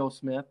 He's got Ito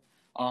Smith.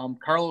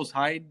 Carlos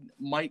Hyde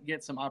might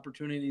get some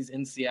opportunities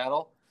in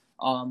Seattle,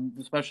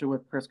 especially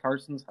with Chris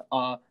Carson's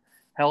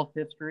health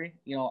history.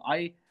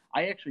 I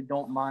actually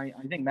don't mind.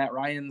 I think Matt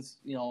Ryan's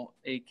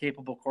a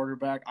capable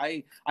quarterback.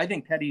 I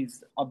think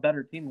Teddy's a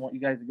better team than what you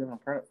guys are giving him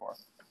credit for.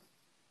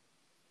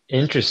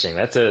 Interesting.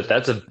 That's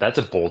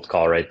a bold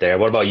call right there.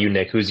 What about you,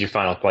 Nick? Who's your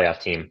final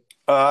playoff team?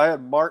 I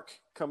had Mark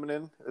coming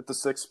in at the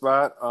 6th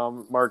spot.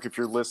 Mark, if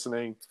you're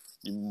listening,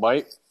 you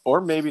might or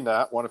maybe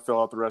not want to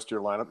fill out the rest of your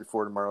lineup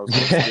before tomorrow's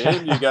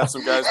game. You got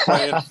some guys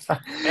playing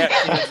at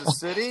Kansas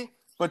City,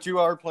 but you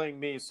are playing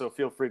me, so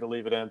feel free to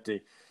leave it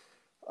empty.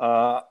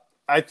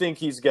 I think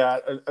he's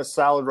got a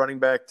solid running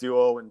back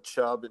duo in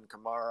Chubb and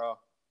Kamara.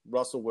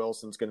 Russell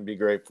Wilson's going to be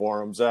great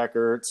for him. Zach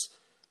Ertz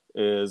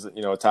is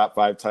a top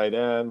 5 tight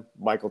end.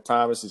 Michael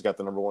Thomas, he's got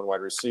the number 1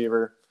 wide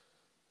receiver.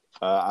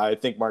 I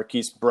think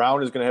Marquise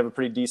Brown is going to have a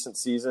pretty decent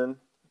season,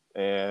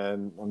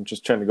 and I'm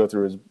just trying to go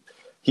through his.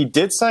 He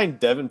did sign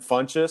Devin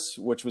Funchess,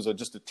 which was that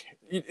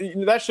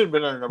should have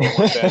been our number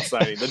 1 bad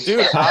signing. The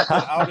dude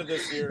opted out of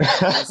this year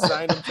and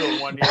signed him to a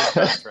 1-year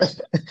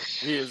contract.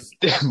 He is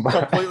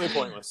completely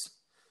pointless.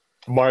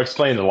 Mark's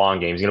playing the long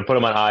game. He's going to put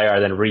him on IR,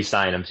 then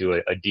re-sign him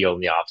to a deal in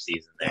the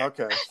offseason there.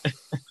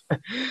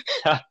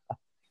 Okay.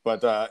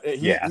 But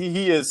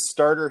he is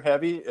starter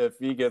heavy. If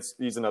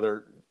he's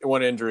another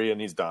 1 injury and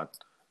he's done.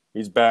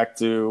 He's back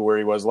to where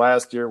he was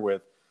last year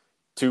with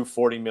 2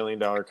 $40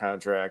 million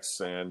contracts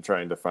and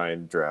trying to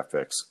find draft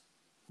picks.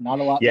 Not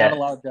a lot.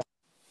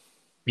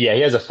 Yeah,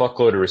 he has a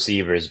fuckload of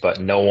receivers, but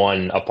no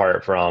one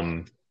apart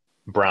from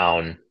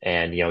Brown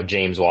and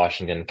James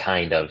Washington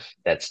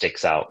that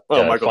sticks out.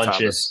 Michael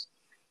Thomas.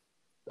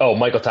 Oh,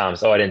 Michael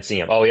Thomas. Oh, I didn't see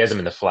him. Oh, he has him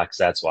in the flex.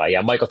 That's why.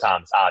 Yeah, Michael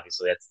Thomas,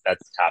 obviously, that's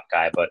the top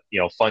guy. But,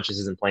 Funchess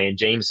isn't playing.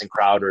 Jameson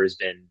Crowder has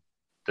been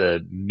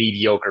the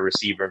mediocre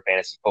receiver in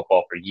fantasy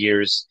football for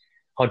years.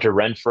 Hunter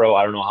Renfrow,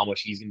 I don't know how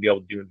much he's going to be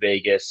able to do in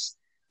Vegas.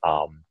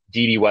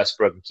 D.D.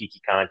 Westbrook and Kiki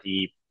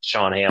Conti,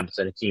 Sean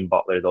Hampton, Hakeem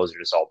Butler, those are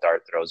just all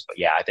dart throws. But,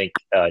 yeah, I think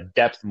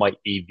depth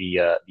might be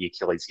the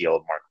Achilles heel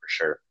of Mark for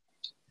sure.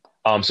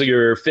 So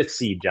your 5th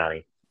seed,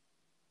 Johnny.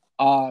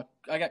 I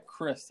got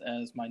Chris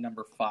as my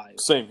number 5.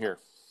 Same here.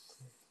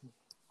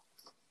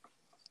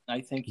 I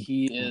think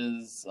he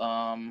is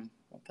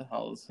what the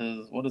hell is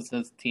what is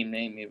his team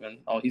name even?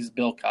 Oh, he's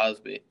Bill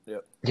Cosby.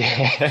 Yep.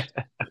 Yeah.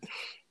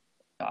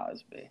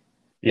 Cosby.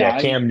 Yeah,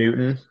 Cam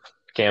Newton.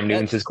 Cam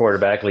Newton's his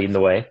quarterback leading the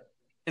way.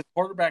 His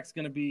quarterback's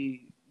gonna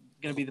be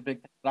the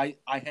big thing. But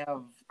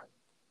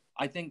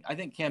I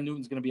think Cam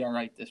Newton's gonna be all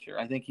right this year.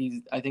 I think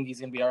he's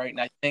gonna be all right,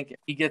 and I think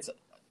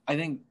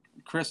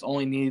Chris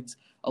only needs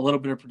a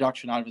little bit of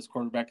production out of his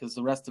quarterback because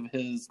the rest of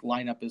his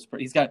lineup is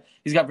he's got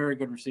very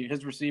good receivers.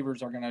 His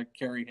receivers are going to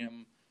carry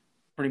him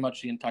pretty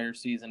much the entire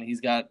season.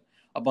 He's got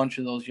a bunch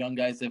of those young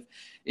guys.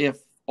 If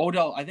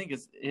Odell, I think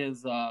his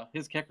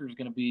kicker is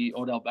going to be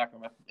Odell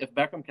Beckham. If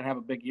Beckham can have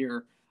a big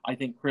year, I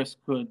think Chris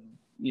could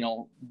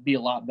be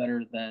a lot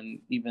better than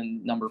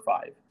even number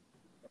 5.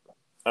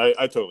 I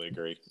totally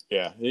agree.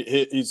 Yeah,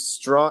 he's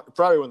strong.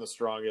 Probably one of the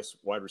strongest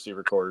wide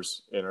receiver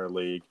cores in our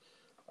league.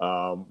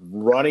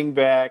 Running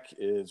back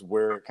is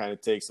where it kind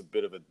of takes a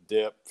bit of a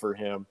dip for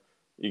him.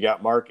 You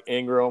got Mark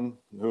Ingram,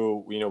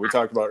 who we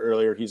talked about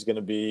earlier. He's going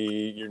to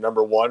be your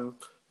number 1,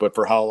 but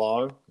for how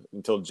long?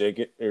 Until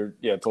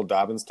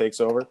Dobbins takes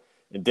over.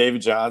 And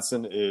David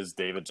Johnson is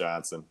David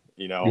Johnson.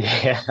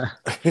 Yeah.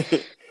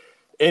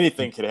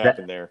 Anything could That,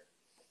 happen there.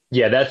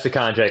 yeah, that's the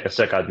contract that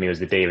stuck out to me was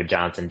the David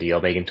Johnson deal,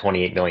 making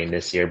 28 million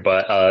this year.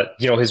 But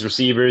his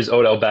receivers,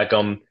 Odell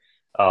Beckham,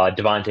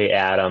 Devontae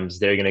Adams,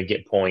 they're gonna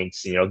get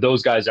points.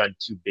 Those guys are on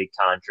two big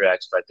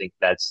contracts, but I think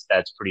that's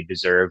pretty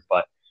deserved.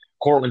 But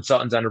Cortland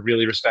Sutton's on a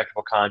really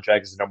respectable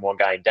contract as the number one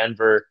guy in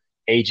Denver.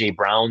 AJ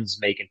Brown's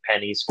making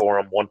pennies for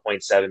him,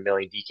 1.7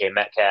 million. DK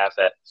Metcalf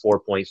at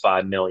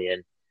 4.5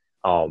 million.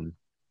 Um,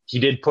 he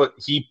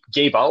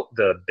gave out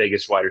the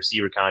biggest wide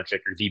receiver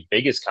contract or the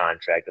biggest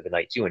contract of the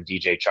night too in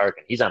DJ Chark,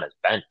 and he's on his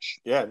bench.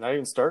 Yeah, not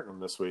even starting him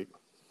this week.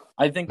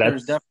 I think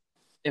there's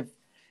definitely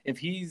if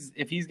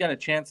he's got a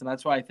chance, and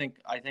that's why I think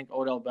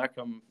Odell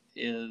Beckham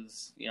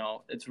is,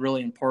 it's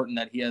really important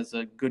that he has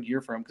a good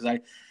year for him, because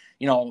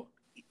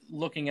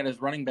looking at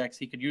his running backs,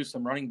 he could use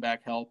some running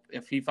back help.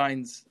 If he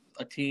finds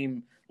a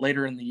team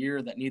later in the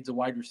year that needs a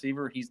wide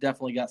receiver, he's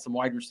definitely got some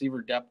wide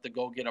receiver depth to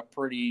go get a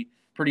pretty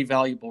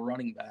valuable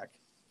running back.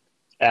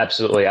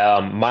 Absolutely.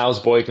 Miles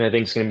Boykin, I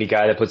think, is going to be a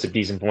guy that puts up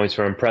decent points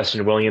for him.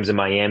 Preston Williams in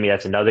Miami,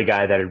 that's another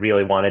guy that I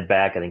really wanted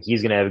back. I think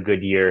he's going to have a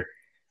good year.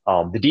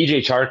 The DJ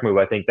Chark move,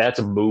 I think that's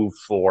a move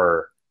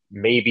for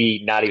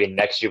maybe not even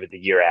next year, but the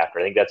year after.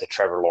 I think that's a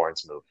Trevor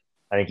Lawrence move.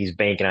 I think he's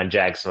banking on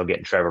Jacksonville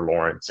getting Trevor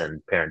Lawrence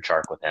and pairing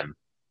Chark with him.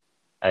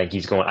 I think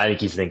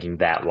he's thinking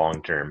that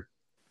long term,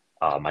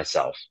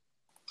 myself.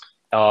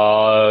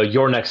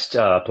 Your next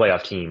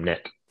playoff team,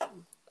 Nick.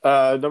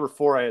 Number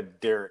 4, I had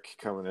Derek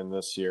coming in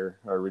this year,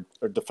 our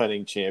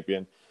defending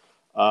champion.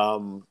 I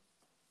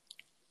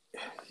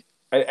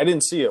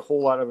didn't see a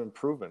whole lot of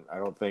improvement, I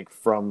don't think,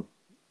 from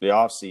the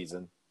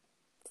offseason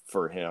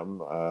for him.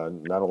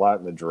 Not a lot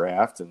in the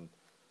draft and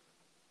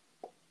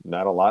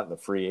not a lot in the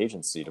free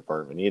agency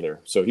department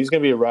either. So he's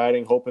going to be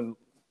riding, hoping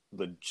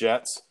the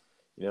Jets,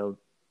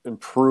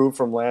 improve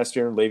from last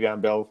year and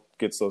Le'Veon Bell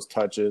gets those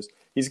touches.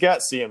 He's got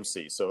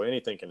CMC, so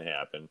anything can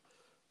happen.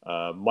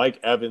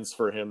 Mike Evans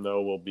for him,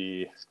 though, will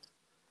be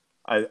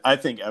I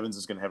think Evans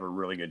is going to have a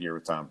really good year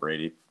with Tom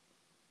Brady.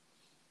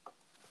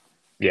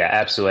 Yeah,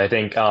 absolutely. I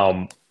think,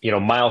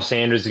 Miles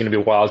Sanders is going to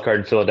be a wild card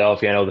in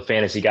Philadelphia. I know the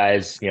fantasy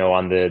guys,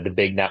 on the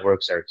big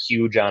networks are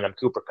huge on him.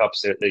 Cooper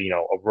Kupp's, a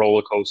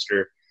roller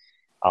coaster.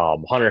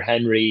 Hunter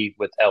Henry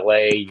with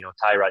LA,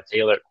 Tyrod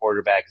Taylor at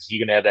quarterback. Is he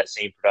going to have that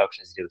same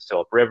production as he did with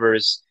Phillip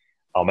Rivers?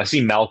 I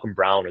see Malcolm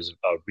Brown as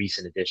a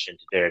recent addition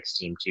to Derek's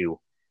team, too.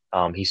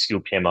 He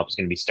scooped him up. He's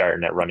going to be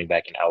starting at running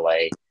back in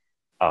LA.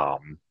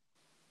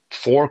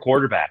 4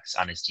 quarterbacks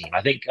on his team.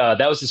 I think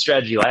that was the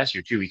strategy last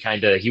year, too.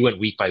 He went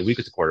week by week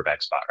with the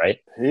quarterback spot, right?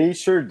 He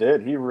sure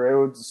did. He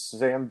rode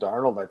Sam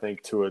Darnold, I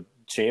think, to a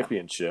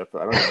championship.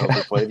 I don't even know if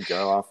he played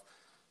Goff.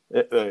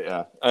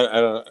 Yeah.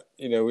 I don't.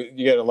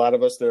 You got a lot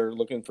of us that are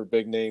looking for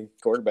big name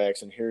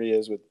quarterbacks, and here he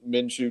is with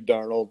Minshew,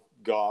 Darnold,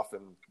 Goff,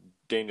 and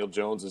Daniel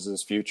Jones is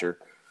his future.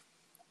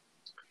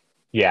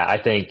 Yeah, I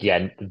think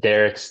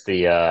Derek's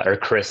or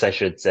Chris, I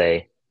should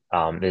say,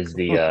 is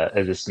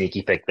a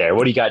sneaky pick there.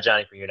 What do you got,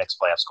 Johnny, for your next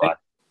playoff squad?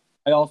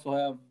 I also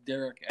have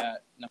Derek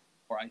at number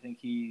 4. I think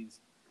he's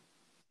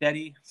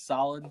steady,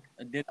 solid.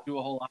 Didn't do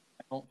a whole lot.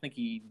 I don't think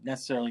he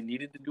necessarily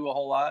needed to do a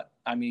whole lot.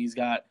 I mean, he's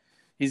got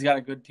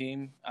a good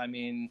team. I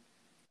mean,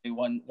 he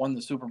won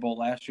the Super Bowl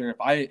last year.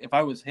 If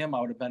I was him,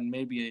 I would have been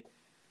maybe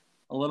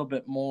a little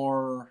bit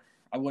more.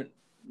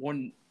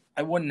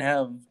 I wouldn't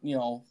have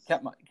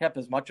kept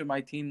as much of my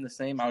team the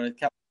same. I would have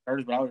kept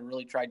starters, but I would have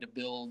really tried to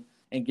build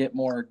and get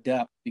more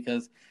depth,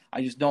 because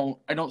I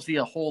don't see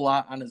a whole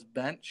lot on his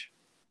bench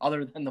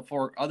other than the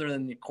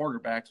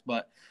quarterbacks.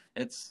 But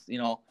it's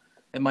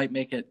it might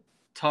make it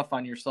tough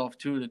on yourself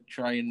too to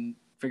try and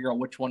figure out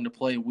which one to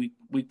play week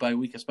by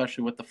week,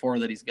 especially with the 4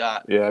 that he's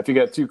got. Yeah, if you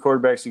got 2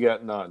 quarterbacks, you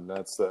got none.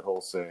 That's that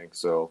whole saying.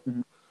 So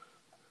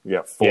you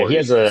got 4. Yeah, he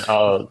has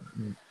a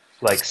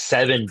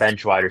 7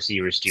 bench wide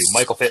receivers too.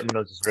 Michael Pittman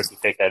was his rookie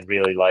pick I'd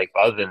really like.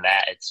 But other than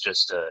that, it's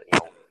just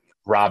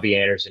Robbie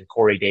Anderson,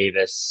 Corey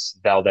Davis,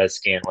 Valdez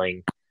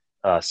Scantling,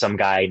 some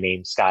guy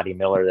named Scotty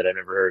Miller that I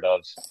never heard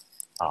of.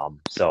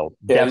 So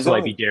definitely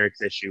might be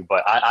Derek's issue,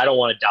 but I don't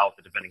want to doubt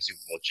the defending Super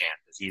Bowl champ,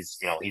 because he's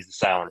the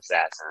silent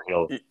assassin.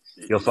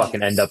 He'll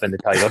fucking end up in the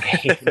title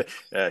game.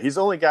 Yeah, he's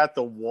only got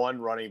the 1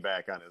 running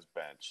back on his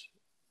bench.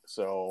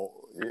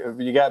 So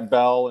you got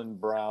Bell and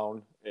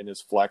Brown in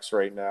his flex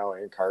right now,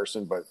 and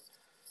Carson, but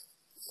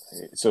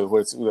so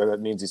that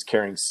means he's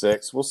carrying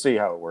 6. We'll see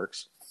how it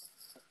works.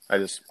 All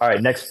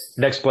right, next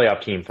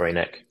playoff team for you,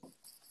 Nick.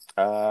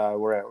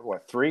 We're at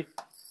what, 3?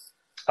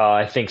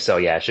 I think so.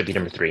 Yeah, it should be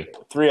number 3.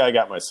 3. I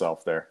got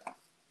myself there.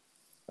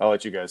 I'll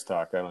let you guys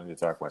talk. I don't need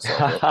to talk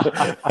myself.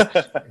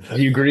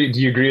 Do you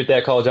agree with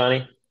that call,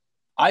 Johnny?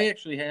 I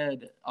actually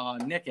had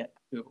Nick at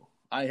 2.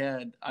 I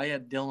had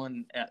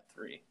Dylan at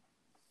 3.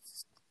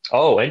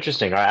 Oh,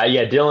 interesting. All right,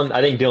 yeah, Dylan.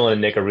 I think Dylan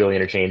and Nick are really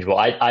interchangeable.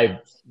 I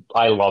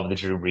love the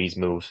Drew Brees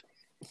move.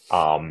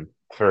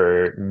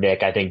 For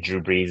Nick, I think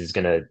Drew Brees is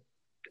going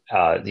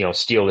to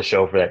steal the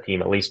show for that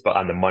team, at least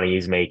on the money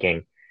he's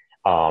making.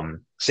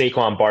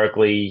 Saquon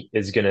Barkley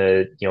is going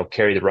to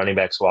carry the running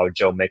back squad with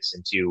Joe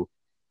Mixon too.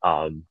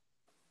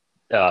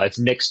 it's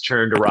Nick's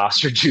turn to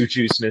roster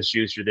Juju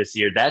Smith-Schuster this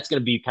year. That's going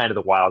to be kind of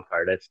the wild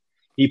card. If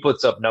he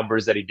puts up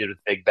numbers that he did with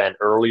Big Ben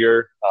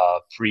earlier,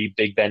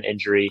 pre-Big Ben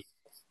injury,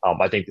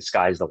 I think the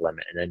sky's the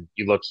limit. And then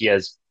you look, he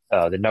has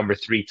the number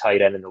 3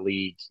 tight end in the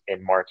league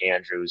in Mark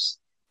Andrews.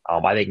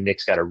 I think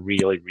Nick's got a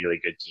really, really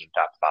good team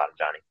top to bottom,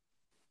 Johnny.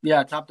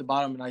 Yeah, top to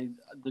bottom, and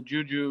the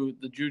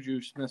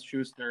Juju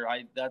Smith-Schuster,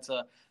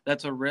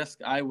 that's a risk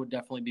I would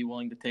definitely be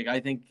willing to take.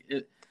 I think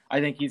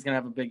he's going to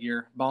have a big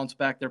year. Bounce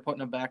back, they're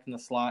putting him back in the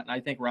slot, and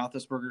I think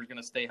Roethlisberger is going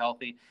to stay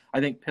healthy.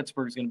 I think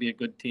Pittsburgh is going to be a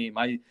good team.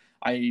 I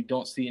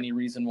don't see any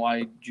reason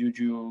why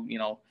Juju,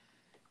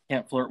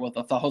 can't flirt with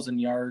 1,000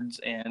 yards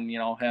and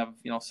have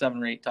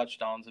 7 or 8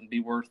 touchdowns and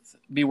be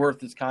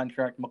worth his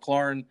contract.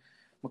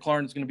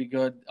 McLaurin's going to be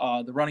good.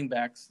 The running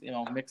backs,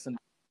 Mixon,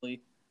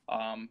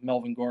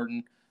 Melvin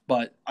Gordon.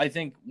 But I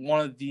think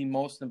one of the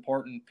most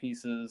important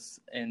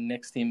pieces in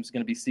Nick's team is going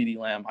to be CeeDee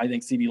Lamb. I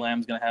think CeeDee Lamb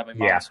is going to have a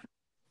monster.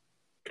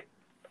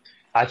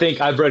 I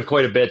think I've read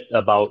quite a bit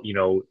about,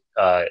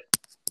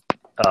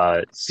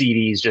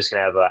 CeeDee's just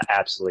going to have an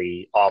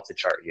absolutely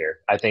off-the-chart year.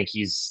 I think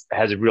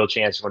has a real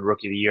chance to win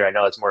Rookie of the Year. I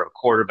know it's more of a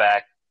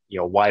quarterback,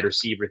 wide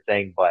receiver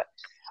thing, but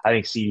I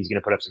think CeeDee's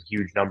going to put up some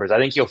huge numbers. I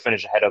think he'll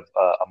finish ahead of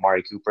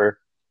Amari Cooper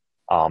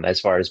as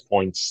far as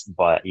points.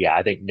 But, yeah,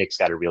 I think Nick's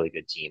got a really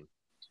good team.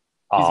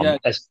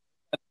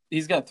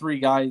 He's got 3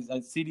 guys.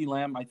 CeeDee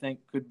Lamb, I think,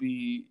 could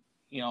be,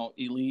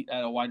 elite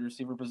at a wide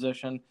receiver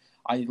position.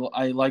 I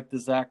like the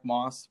Zach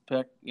Moss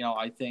pick.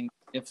 I think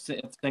if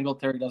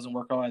Singletary doesn't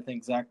work out, I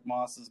think Zach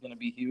Moss is going to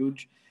be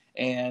huge.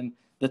 And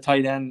the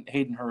tight end,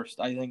 Hayden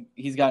Hurst, I think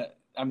he's got,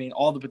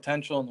 all the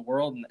potential in the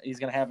world, and he's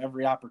going to have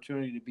every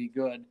opportunity to be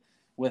good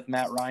with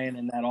Matt Ryan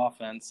in that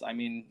offense.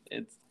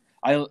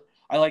 I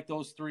like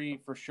those 3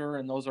 for sure,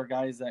 and those are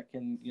guys that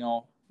can,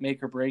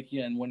 make or break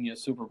you and win you a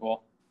Super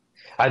Bowl.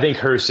 I think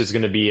Hurst is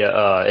going to be,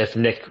 if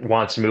Nick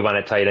wants to move on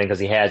at tight end because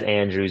he has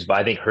Andrews, but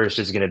I think Hurst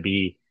is going to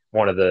be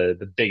one of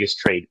the biggest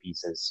trade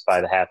pieces by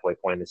the halfway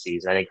point of the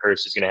season. I think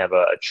Hurst is going to have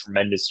a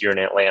tremendous year in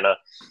Atlanta.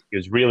 He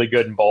was really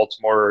good in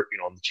Baltimore,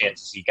 the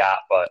chances he got,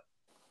 but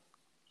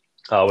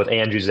with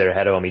Andrews there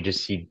ahead of him,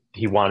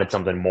 he wanted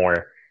something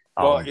more.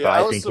 But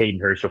I think Hayden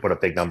Hurst will put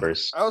up big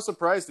numbers. I was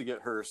surprised to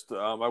get Hurst.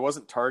 I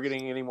wasn't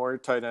targeting any more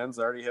tight ends.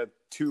 I already had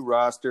 2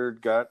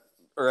 rostered,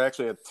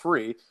 actually had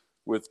 3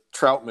 with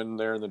Troutman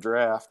there in the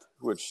draft,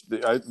 which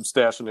I'm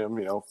stashing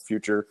him,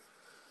 future.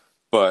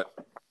 But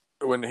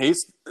when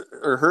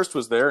Hurst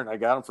was there and I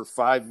got him for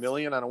 $5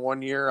 million on a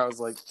 1 year, I was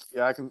like,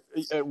 yeah, I can.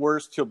 At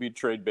worst, he'll be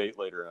trade bait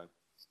later on.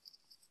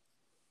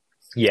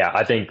 Yeah,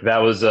 I think that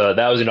was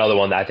another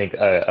one that I think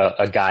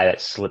a guy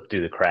that slipped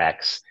through the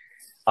cracks.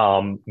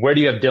 Where do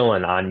you have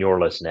Dylan on your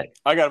list, Nick?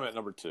 I got him at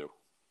number 2.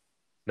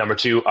 Number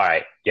 2. All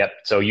right. Yep.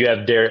 So you have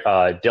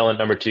Dylan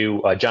number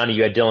 2. Johnny,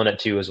 you had Dylan at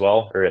 2 as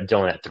well, or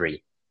Dylan at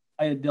 3?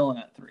 I had Dylan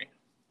at 3.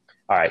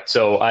 All right.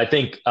 So I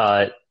think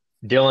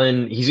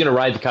Dylan, he's going to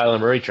ride the Kyler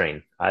Murray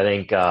train. I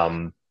think,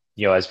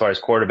 as far as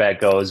quarterback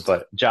goes,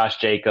 but Josh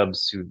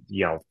Jacobs, who,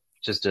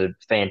 just a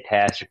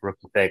fantastic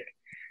rookie pick.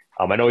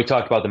 I know we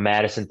talked about the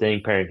Madison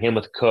thing, pairing him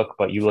with Cook,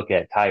 but you look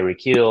at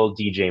Tyreek Hill,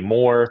 DJ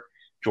Moore,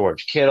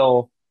 George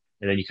Kittle,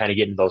 and then you kind of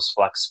get into those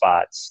flex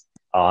spots.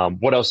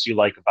 What else do you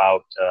like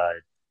about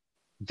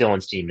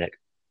Dylan's team, Nick?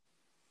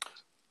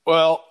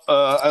 Well,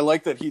 I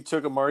like that he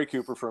took Amari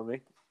Cooper from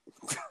me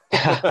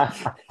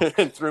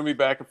and threw me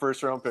back a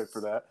first-round pick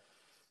for that.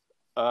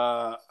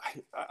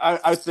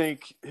 I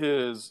think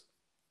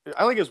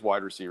I like his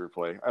wide receiver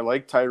play. I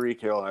like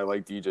Tyreek Hill and I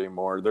like DJ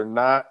Moore. They're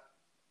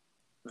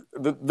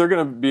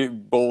going to be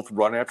both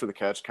run after the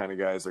catch kind of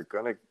guys. They're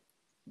going to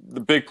the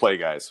big play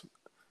guys.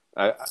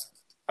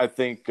 I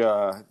think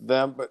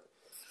them, but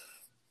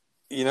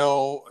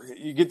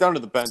you get down to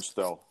the bench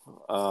though.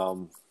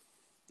 And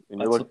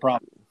that's the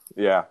problem.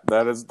 Yeah,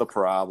 that is the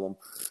problem.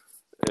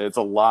 It's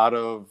a lot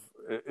of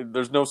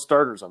there's no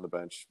starters on the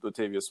bench.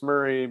 Latavius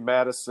Murray,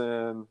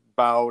 Madison,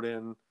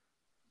 Bowden,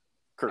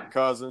 Kirk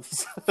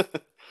Cousins.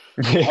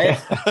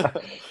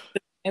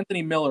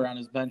 Anthony Miller on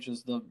his bench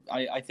is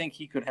I think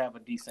he could have a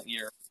decent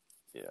year.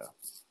 Yeah.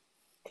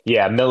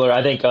 Yeah, Miller.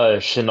 I think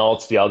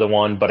Chenault's the other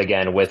one, but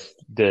again, with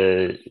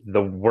the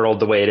world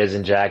the way it is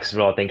in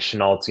Jacksonville, I think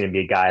Chenault's going to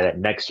be a guy that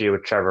next year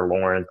with Trevor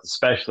Lawrence,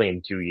 especially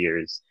in 2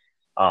 years,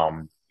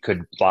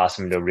 could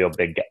blossom into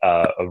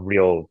a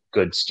real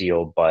good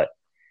steal. But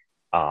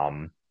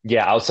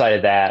outside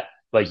of that,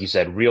 like you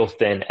said, real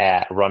thin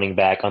at running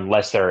back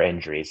unless there are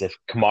injuries. If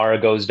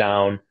Kamara goes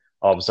down,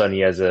 all of a sudden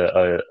he has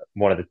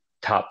one of the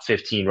top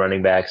 15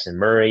 running backs in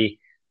Murray.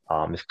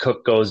 If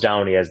Cook goes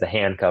down, he has the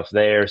handcuff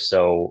there.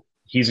 So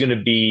he's going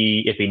to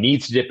be, if he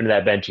needs to dip into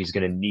that bench, he's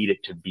going to need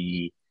it to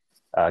be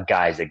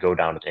guys that go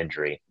down with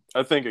injury.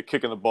 I think a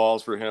kick in the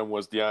balls for him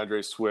was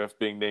DeAndre Swift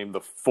being named the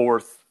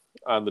 4th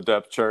on the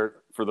depth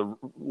chart for the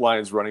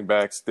Lions running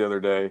backs the other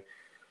day.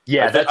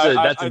 Yeah, that's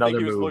another move. I think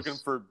he was looking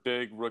for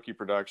big rookie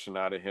production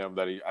out of him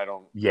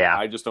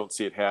I just don't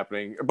see it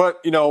happening.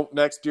 But,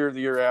 next year, the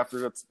year after,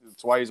 that's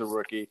why he's a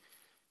rookie.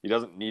 He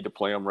doesn't need to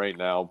play him right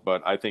now,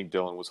 but I think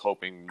Dylan was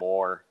hoping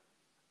more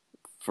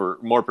for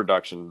more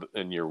production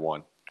in year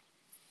one.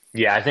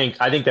 Yeah, I think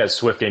that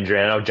Swift injury.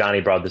 I know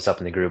Johnny brought this up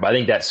in the group. I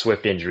think that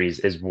Swift injury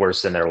is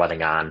worse than they're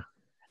letting on.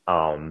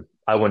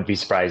 I wouldn't be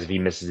surprised if he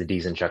misses a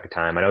decent chunk of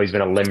time. I know he's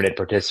been a limited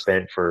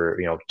participant for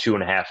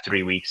 2.5,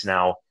 3 weeks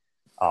now.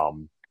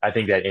 I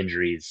think that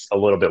injury is a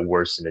little bit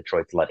worse than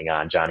Detroit's letting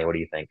on. Johnny, what do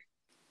you think?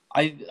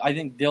 I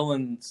think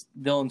Dylan's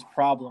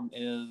problem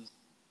is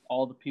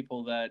all the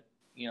people that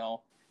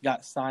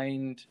got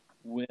signed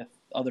with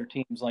other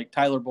teams. Like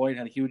Tyler Boyd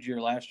had a huge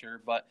year last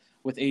year, but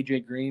with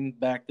AJ Green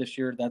back this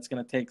year, that's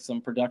going to take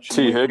some production.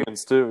 T.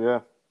 Higgins too, yeah.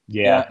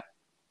 Yeah.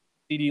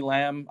 CeeDee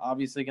Lamb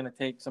obviously going to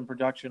take some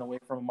production away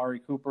from Amari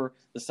Cooper.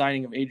 The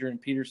signing of Adrian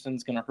Peterson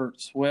is going to hurt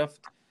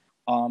Swift.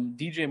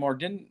 DJ Moore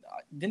didn't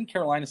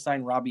Carolina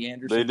sign Robbie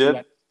Anderson? They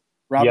did.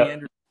 Robbie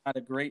Anderson not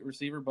a great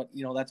receiver, but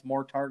that's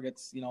more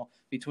targets.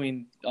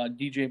 Between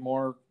DJ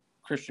Moore,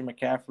 Christian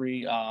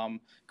McCaffrey,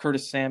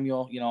 Curtis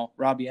Samuel,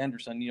 Robbie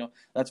Anderson.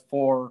 That's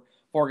four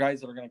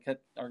guys that are going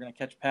to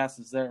catch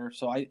passes there.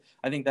 So I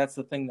think that's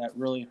the thing that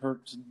really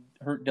hurt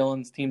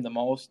Dylan's team the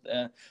most.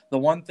 The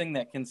one thing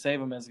that can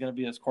save him is going to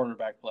be his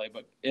quarterback play.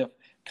 But if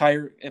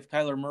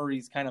Kyler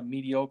Murray's kind of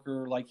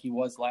mediocre like he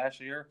was last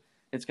year,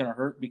 it's going to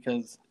hurt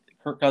because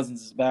Kirk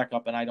Cousins is back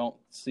up, and I don't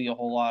see a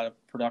whole lot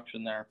of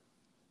production there.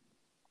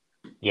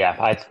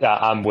 Yeah,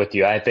 I'm with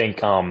you. I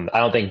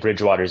don't think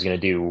Bridgewater is going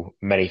to do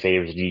many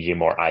favors to DJ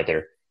Moore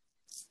either.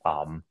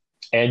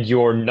 And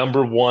your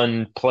number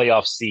one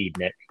playoff seed,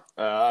 Nick.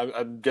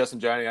 I'm guessing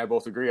Johnny and I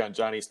both agree on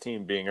Johnny's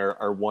team being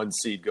our one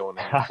seed going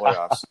into the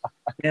playoffs.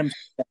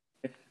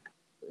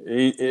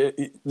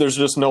 There's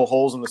just no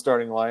holes in the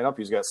starting lineup.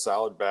 He's got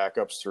solid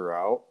backups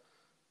throughout.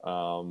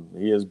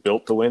 He is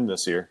built to win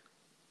this year.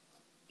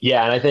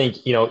 Yeah, and I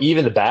think,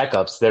 even the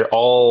backups, they're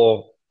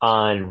all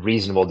on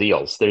reasonable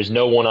deals. There's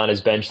no one on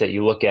his bench that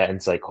you look at and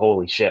it's like,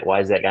 holy shit, why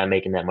is that guy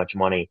making that much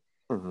money?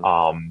 Mm-hmm.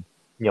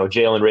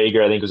 Jalen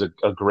Reagor, I think, was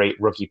a great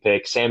rookie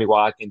pick. Sammy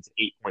Watkins,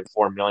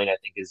 $8.4 million, I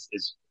think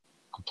is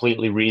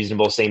completely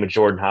reasonable. Same with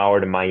Jordan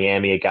Howard in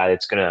Miami, a guy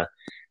that's going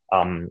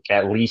to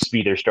at least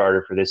be their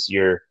starter for this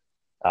year.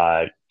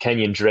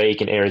 Kenyon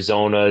Drake in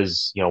Arizona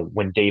is,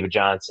 when David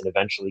Johnson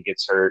eventually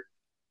gets hurt.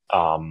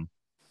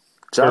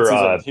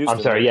 Johnson's in Houston.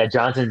 I'm sorry, yeah,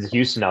 Johnson's in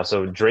Houston now.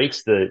 So is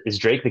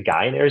Drake the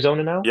guy in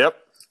Arizona now? Yep.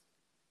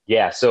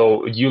 Yeah,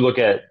 so you look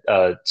at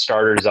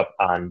starters up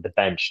on the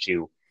bench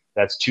too.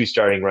 That's two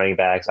starting running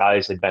backs.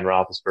 Obviously, Ben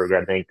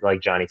Roethlisberger, I think, like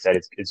Johnny said,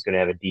 is going to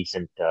have a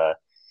decent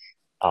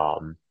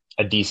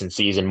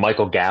season.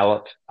 Michael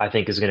Gallup, I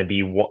think, is going to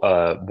be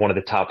one of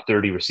the top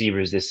 30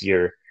 receivers this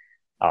year.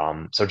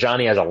 So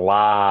Johnny has a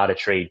lot of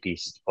trade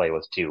pieces to play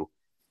with too.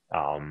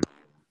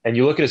 And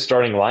you look at his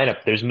starting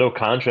lineup, there's no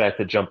contract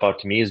that jump out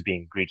to me as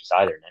being egregious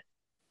either, Nick.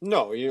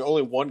 No, you're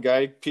only one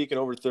guy peaking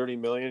over $30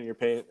 million. You're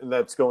paying, and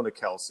that's going to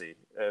Kelsey,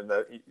 and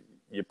that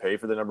you pay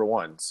for the number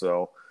one.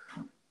 So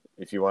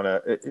if you want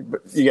to,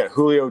 you got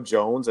Julio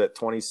Jones at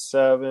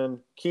 27.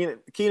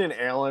 Keenan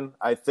Allen,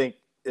 I think,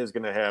 is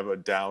going to have a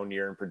down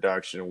year in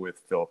production with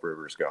Phillip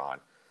Rivers gone.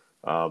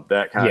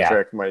 That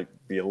contract might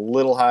be a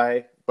little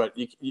high, but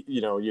you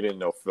didn't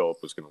know Phillip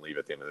was going to leave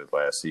at the end of the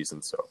last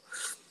season, so.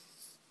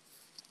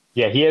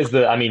 Yeah, he has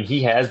the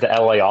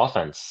LA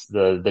offense,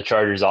 the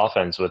Chargers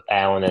offense with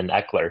Allen and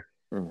Eckler.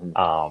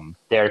 Mm-hmm.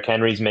 Derrick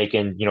Henry's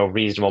making,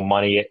 reasonable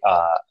money.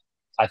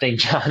 I think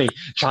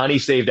Johnny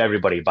saved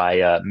everybody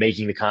by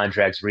making the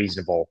contracts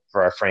reasonable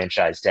for our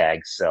franchise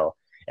tags. So,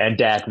 and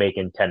Dak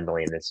making $10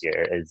 million this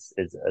year is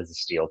a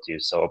steal too.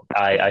 So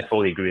I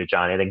fully agree with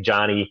Johnny.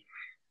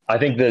 I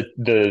think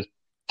the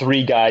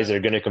three guys that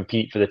are going to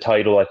compete for the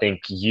title, I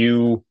think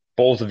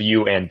both of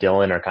you and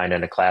Dylan are kind of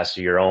in a class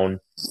of your own.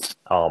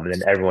 And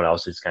then everyone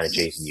else is kind of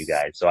chasing you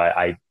guys. So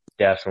I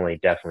definitely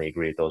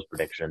agree with those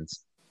predictions.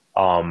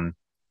 And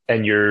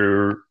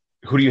who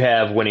do you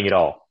have winning it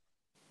all?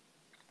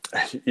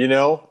 That's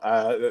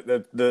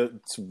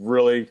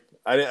really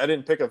I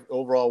didn't pick an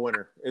overall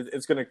winner.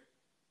 It's going to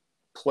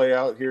play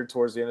out here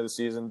towards the end of the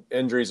season.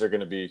 Injuries are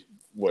going to be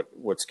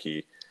what's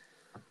key.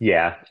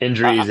 Yeah,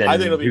 injuries and I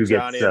think it'll be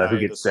Johnny who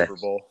gets sick. Super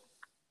Bowl.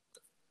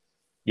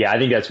 Yeah, I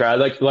think that's right.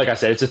 Like I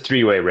said, it's a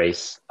three-way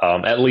race.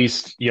 At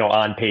least,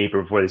 on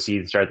paper before the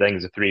season starts, I think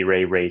it's a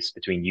three-way race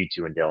between you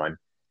two and Dylan.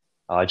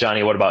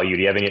 Johnny, what about you?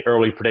 Do you have any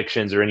early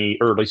predictions or any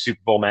early Super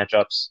Bowl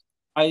matchups?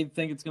 I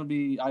think it's going to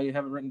be, I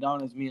have it written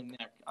down as me and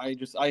Nick.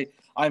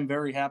 I'm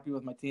very happy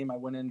with my team. I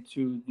went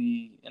into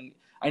and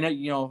I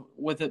know,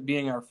 with it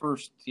being our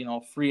first,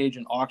 free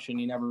agent auction,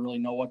 you never really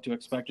know what to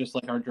expect, just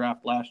like our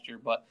draft last year.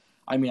 But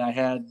I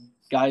had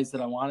guys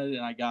that I wanted,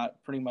 and I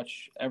got pretty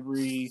much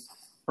every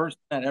person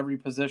at every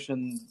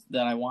position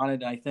that I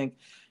wanted. And I think,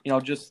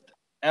 just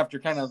after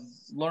kind of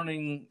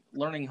learning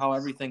how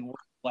everything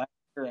worked last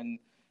year, and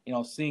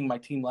seeing my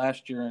team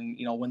last year, and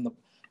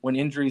when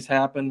injuries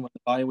happen, when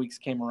the bye weeks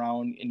came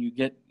around, and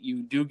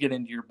you do get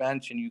into your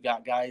bench, and you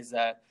got guys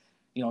that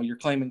you're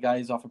claiming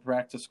guys off a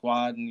practice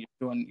squad, and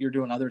you're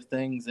doing other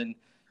things, and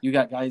you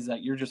got guys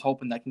that you're just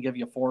hoping that can give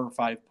you 4 or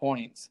 5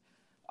 points.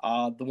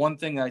 The one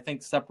thing that I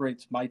think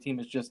separates my team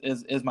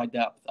is my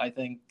depth. I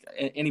think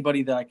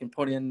anybody that I can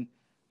put in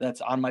that's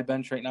on my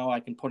bench right now, I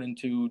can put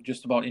into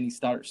just about any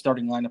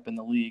starting lineup in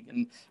the league.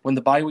 And when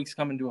the bye weeks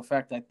come into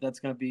effect, that's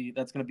going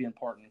to be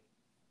important.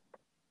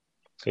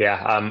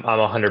 Yeah, I'm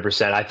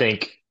 100%. I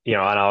think, and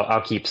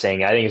I'll keep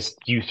saying it. I think it's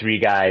you three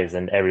guys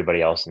and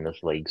everybody else in this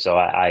league. So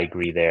I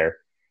agree there.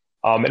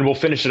 And we'll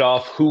finish it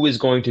off. Who is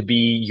going to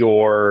be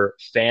your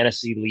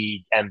fantasy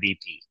league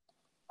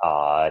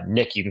MVP?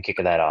 Nick, you can kick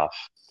that off.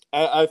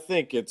 I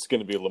think it's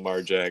going to be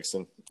Lamar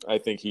Jackson. I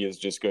think he is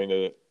just going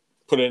to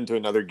put it into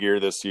another gear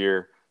this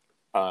year.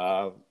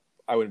 I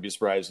wouldn't be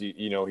surprised.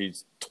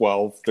 He's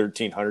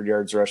 1,300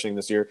 yards rushing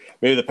this year.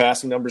 Maybe the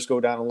passing numbers go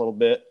down a little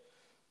bit,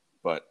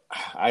 but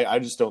I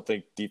just don't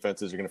think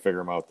defenses are going to figure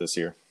him out this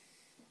year.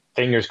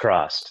 Fingers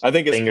crossed. I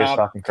think his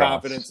fucking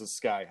confidence is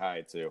sky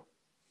high too.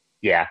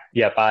 Yeah,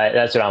 yep.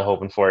 That's what I'm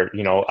hoping for.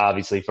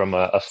 Obviously from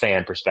a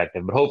fan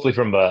perspective, but hopefully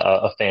from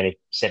a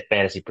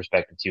fantasy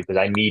perspective too, because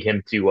I need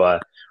him to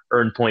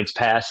earn points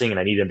passing, and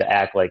I need him to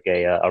act like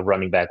a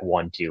running back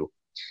 1-2.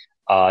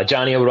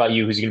 Johnny, what about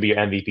you? Who's going to be your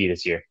MVP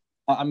this year?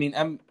 I mean,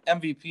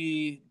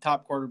 MVP,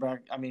 top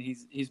quarterback. I mean,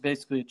 he's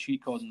basically a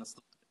cheat code in this,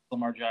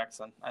 Lamar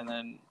Jackson. And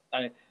then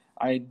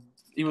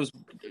he was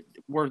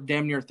worth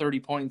damn near 30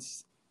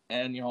 points,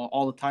 and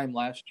all the time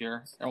last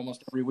year,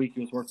 almost every week he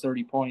was worth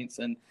 30 points,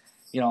 and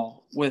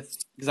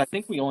because I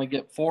think we only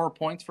get 4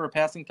 points for a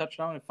passing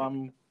touchdown, if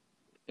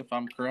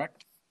I'm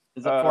correct.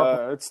 Is it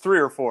 4? It's 3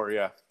 or 4,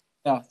 yeah.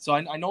 Yeah, so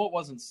I know it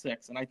wasn't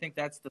 6, and I think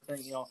that's the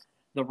thing.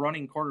 The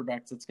running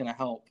quarterbacks, that's going to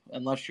help.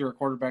 Unless you're a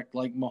quarterback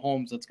like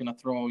Mahomes, that's going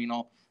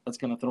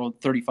to throw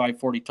 35,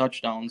 40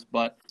 touchdowns.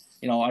 But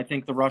I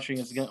think the rushing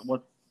is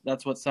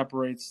that's what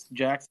separates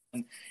Jackson.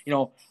 And,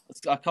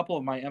 a couple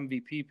of my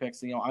MVP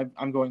picks.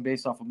 I'm going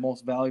based off of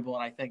most valuable,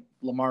 and I think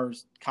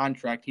Lamar's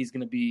contract, he's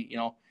going to be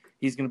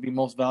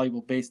most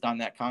valuable based on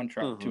that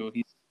contract too.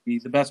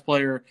 He's the best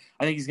player.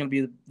 I think he's going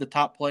to be the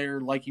top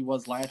player like he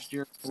was last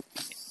year.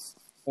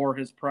 For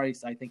his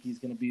price, I think he's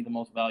going to be the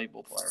most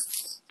valuable player.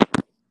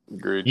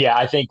 Agreed. Yeah,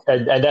 I think,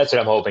 and that's what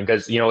I'm hoping,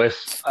 because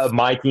if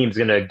my team's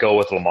going to go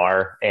with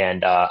Lamar,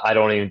 and I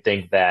don't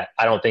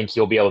think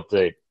he'll be able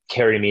to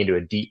carry me into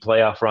a deep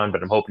playoff run,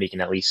 but I'm hoping he can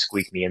at least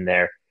squeak me in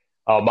there.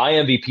 My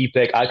MVP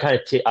pick, I'm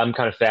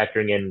kind of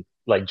factoring in,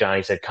 like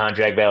Johnny said,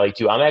 contract value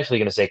too. I'm actually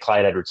going to say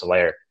Clyde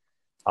Edwards-Helaire.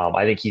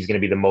 I think he's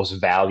going to be the most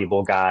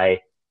valuable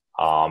guy.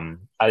 I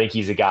think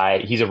he's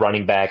a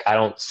running back. I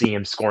don't see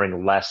him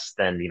scoring less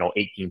than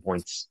 18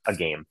 points a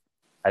game.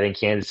 I think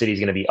Kansas City is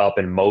going to be up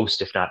in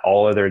most, if not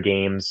all, of their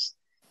games.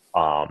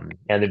 And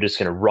they're just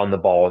going to run the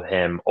ball with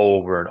him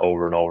over and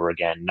over and over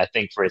again. And I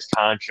think for his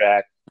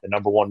contract, the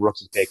number one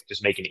rookie pick,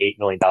 just making $8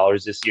 million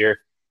this year,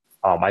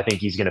 I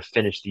think he's going to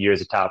finish the year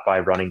as a top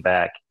 5 running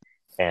back.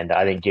 And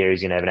I think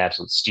Gary's going to have an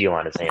absolute steal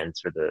on his hands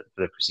for the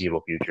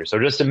foreseeable future. So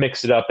just to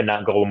mix it up and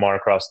not go Lamar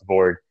across the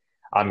board,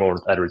 I'm going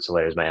with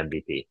Edwards-Helaire as my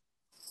MVP.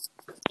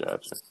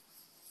 Gotcha.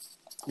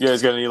 You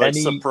guys got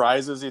any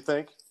surprises you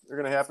think are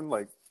going to happen?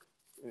 Like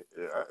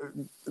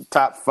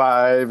top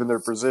 5 in their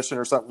position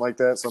or something like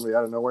that? Somebody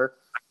out of nowhere?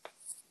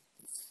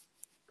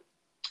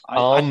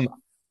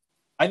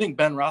 I think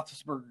Ben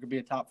Roethlisberger could be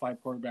a top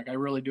 5 quarterback. I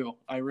really do.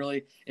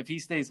 If he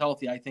stays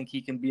healthy, I think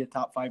he can be a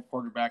top 5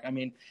 quarterback. I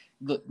mean,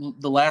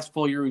 the last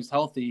full year he was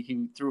healthy,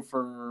 he threw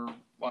for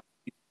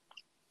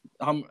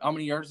how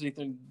many yards did he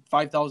throw?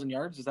 5,000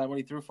 yards? Is that what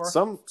he threw for?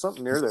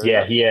 Something near there.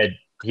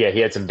 Yeah,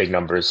 he had some big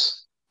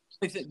numbers.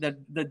 I think that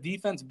the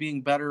defense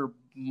being better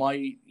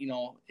might,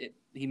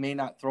 he may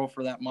not throw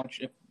for that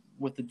much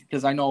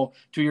because I know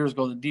 2 years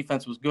ago the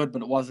defense was good,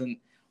 but it wasn't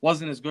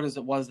as good as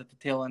it was at the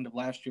tail end of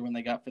last year when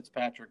they got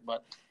Fitzpatrick.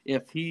 But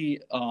if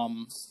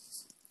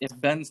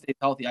Ben stays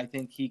healthy, I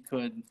think he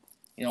could,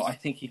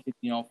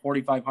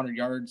 4,500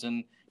 yards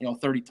and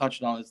 30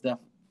 touchdowns is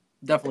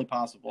definitely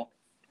possible.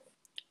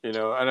 And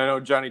I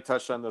know Johnny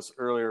touched on this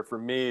earlier. For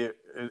me,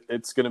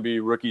 it's going to be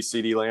rookie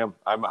CeeDee Lamb.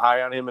 I'm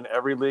high on him in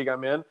every league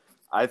I'm in.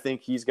 I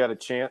think he's got a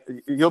chance.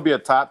 He'll be a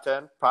top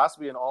 10,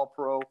 possibly an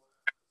all-pro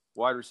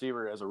wide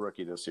receiver as a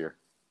rookie this year.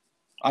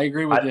 I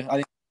agree with you. I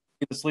think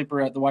he's the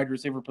sleeper at the wide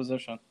receiver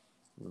position.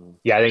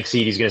 Yeah, I think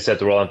CeeDee's going to set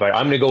the world on fire.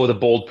 I'm going to go with a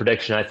bold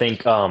prediction. I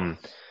think so I'm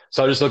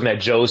just looking at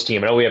Joe's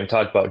team. I know we haven't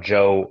talked about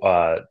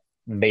Joe,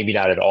 maybe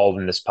not at all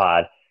in this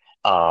pod.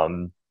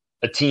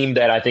 A team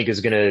that I think is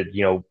going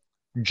to,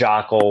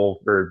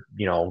 jockle or,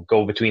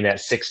 go between that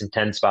 6 and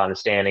 10 spot in the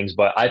standings.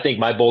 But I think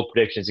my bold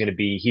prediction is going to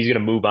be he's going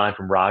to move on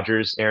from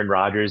Aaron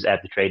Rodgers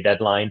at the trade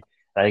deadline.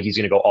 I think he's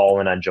going to go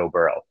all in on Joe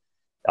Burrow.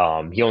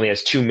 He only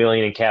has $2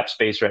 million in cap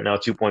space right now,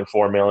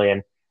 $2.4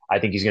 million. I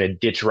think he's going to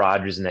ditch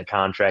Rodgers in that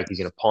contract. He's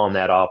going to pawn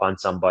that off on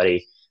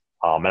somebody.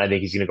 And I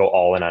think he's going to go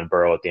all in on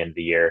Burrow at the end of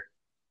the year.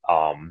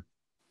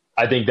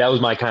 I think that was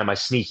my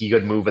sneaky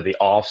good move of the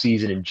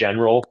offseason in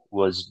general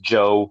was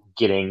Joe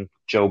getting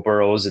Joe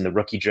Burrows in the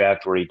rookie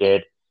draft where he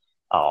did.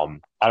 I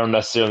don't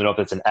necessarily know if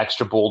that's an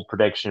extra bold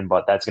prediction,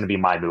 but that's going to be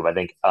my move. I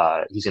think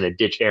he's going to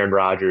ditch Aaron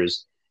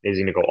Rodgers and he's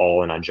going to go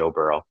all in on Joe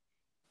Burrow.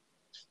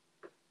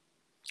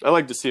 I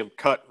like to see him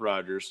cut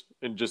Rodgers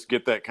and just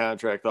get that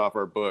contract off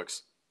our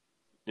books.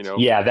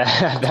 Yeah,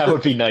 that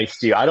would be nice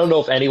too. I don't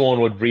know if anyone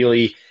would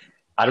really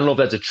I don't know if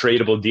that's a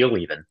tradable deal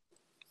even.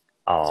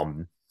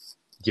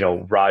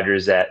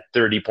 Rodgers at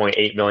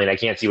 $30.8 million. I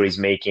can't see what he's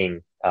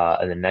making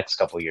in the next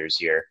couple of years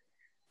here.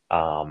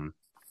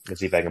 Let's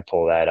see if I can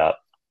pull that up.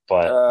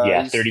 But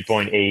yeah, He's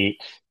 30.8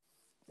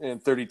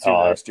 and 32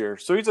 next year.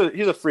 So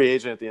he's a free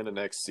agent at the end of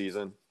next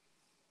season.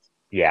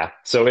 Yeah.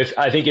 So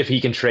I think if he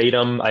can trade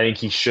him, I think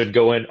he should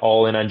go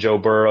all in on Joe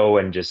Burrow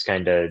and just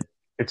kind of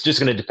it's just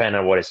going to depend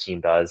on what his team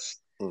does.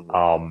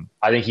 Mm-hmm.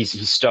 I think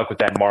he's stuck with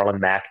that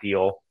Marlon Mack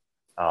deal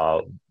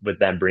with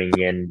them bringing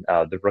in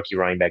the rookie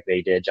running back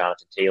they did,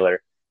 Jonathan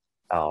Taylor.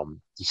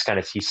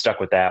 He's stuck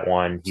with that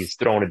one. He's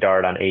throwing a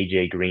dart on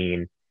AJ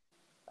Green.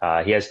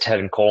 He has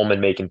Tevin Coleman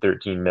making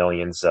 $13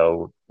 million.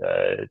 So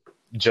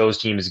Joe's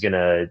team is going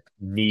to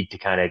need to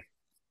kind of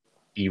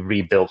be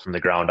rebuilt from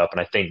the ground up.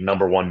 And I think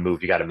number one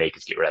move you got to make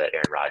is get rid of that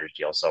Aaron Rodgers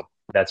deal. So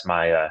that's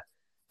my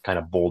kind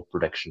of bold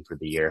prediction for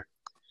the year.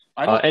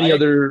 Any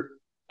other?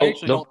 Oh,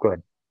 no, go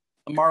ahead.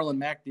 The Marlon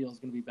Mack deal is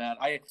going to be bad.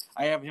 I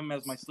have him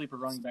as my sleeper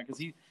running back because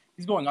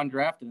he's going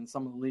undrafted in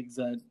some of the leagues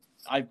that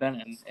I've been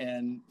in.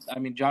 And I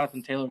mean,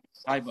 Jonathan Taylor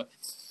was high, but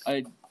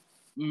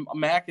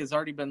Mack has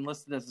already been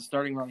listed as the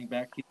starting running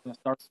back. He's going to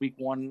start week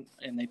 1,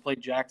 and they played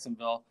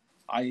Jacksonville.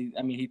 I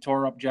mean, he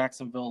tore up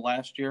Jacksonville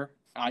last year.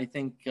 I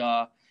think,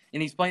 and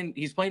he's playing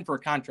for a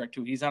contract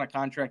too. He's on a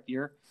contract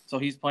year, so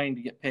he's playing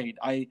to get paid.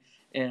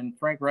 And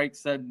Frank Reich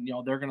said,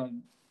 they're gonna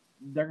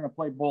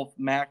play both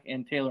Mack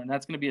and Taylor, and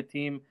that's gonna be a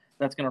team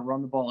that's gonna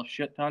run the ball a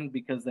shit ton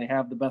because they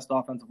have the best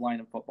offensive line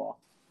in football.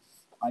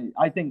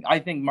 I think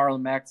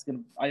Marlon Mack's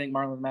gonna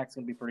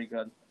be pretty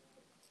good.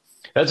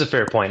 That's a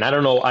fair point. I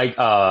don't know.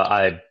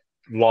 I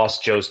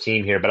lost Joe's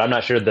team here, but I'm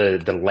not sure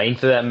the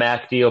length of that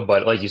Mack deal.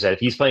 But like you said, if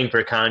he's playing for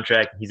a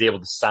contract, he's able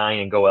to sign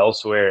and go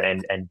elsewhere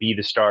and be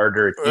the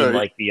starter. A team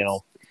like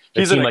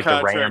he's in a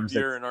contract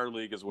year in our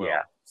league as well.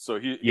 Yeah. So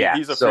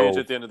he's a free agent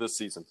at the end of this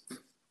season.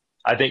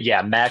 I think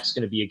Mack's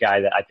going to be a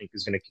guy that I think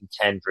is going to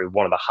contend for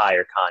one of the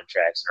higher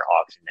contracts in our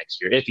auction next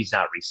year if he's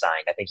not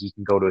re-signed. I think he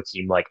can go to a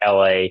team like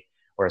LA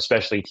or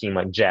especially a team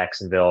like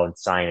Jacksonville and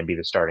sign and be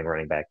the starting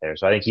running back there.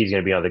 So I think he's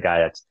going to be another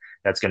guy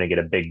that's going to get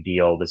a big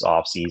deal this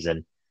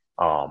offseason.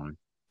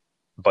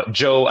 But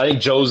I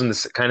think Joe's in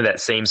this kind of that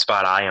same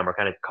spot I am. We're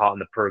kind of caught in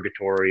the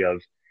purgatory of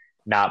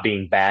not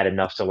being bad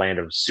enough to land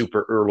a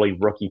super early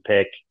rookie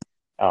pick.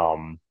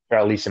 Or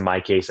at least in my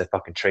case, I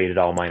fucking traded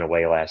all mine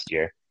away last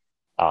year.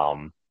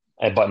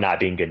 But not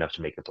being good enough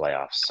to make the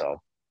playoffs.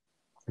 So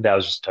that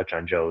was just a touch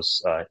on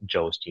Joe's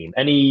team.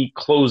 Any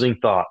closing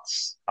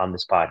thoughts on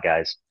this pod,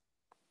 guys?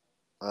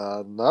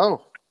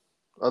 No.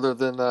 Other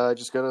than I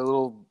just got a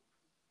little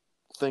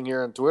thing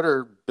here on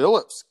Twitter.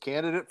 Billups,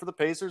 candidate for the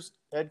Pacers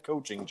head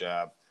coaching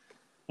job.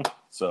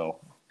 So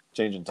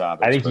changing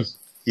topics. I think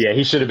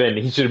he should have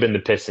been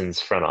the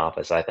Pistons front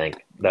office. I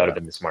think that would have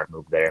been the smart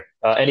move there.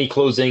 Any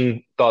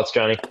closing thoughts,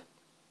 Johnny?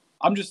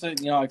 I'm just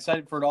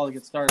excited for it all to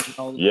get started.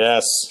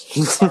 Yes.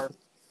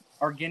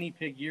 our guinea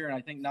pig year, and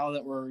I think now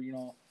that we're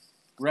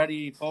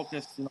ready,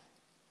 focused,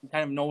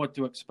 kind of know what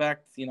to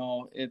expect. I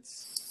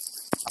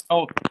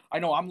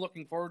know I'm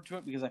looking forward to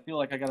it because I feel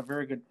like I got a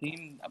very good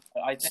team.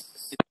 I think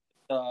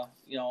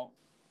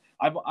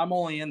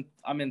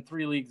I'm in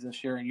 3 leagues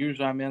this year, and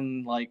usually I'm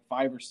in like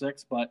 5 or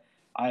 6, but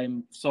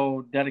I'm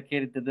so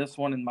dedicated to this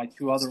one and my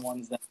 2 other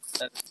ones that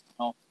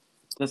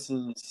this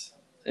is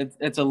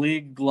it's a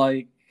league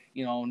like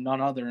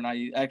none other, and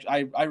I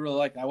really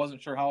like it. I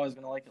wasn't sure how I was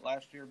going to like it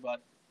last year,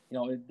 but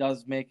it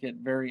does make it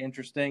very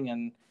interesting,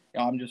 and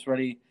I'm just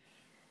ready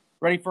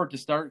for it to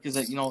start because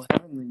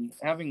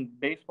having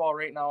baseball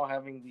right now,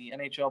 having the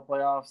NHL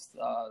playoffs,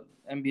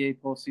 NBA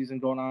postseason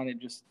going on, it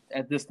just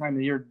at this time of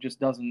the year just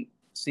doesn't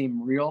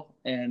seem real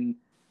and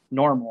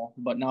normal.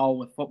 But now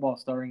with football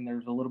starting,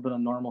 there's a little bit of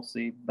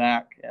normalcy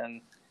back,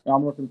 and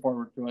I'm looking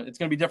forward to it. It's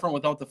going to be different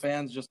without the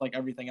fans, just like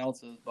everything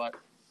else is, but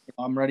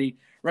I'm ready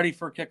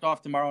for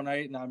kickoff tomorrow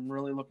night, and I'm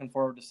really looking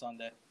forward to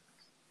Sunday.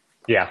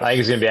 Yeah, I think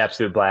it's going to be an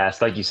absolute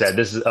blast. Like you said,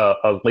 this is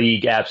a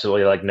league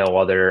absolutely like no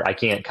other. I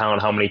can't count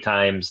how many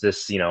times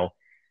this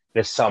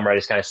summer I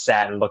just kind of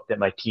sat and looked at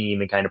my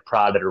team and kind of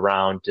prodded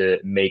around to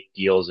make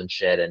deals and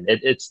shit. And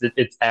it's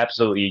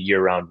absolutely a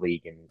year-round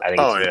league, and I think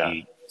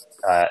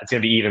it's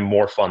going to be even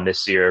more fun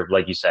this year.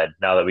 Like you said,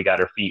 now that we got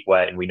our feet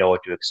wet and we know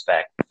what to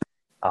expect.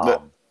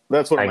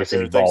 That's one of my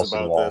favorite things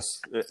about this.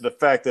 The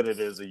fact that it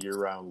is a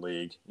year-round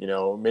league.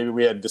 Maybe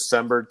we had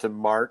December to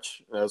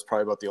March. That was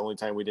probably about the only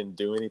time we didn't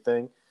do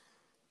anything.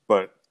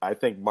 But I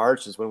think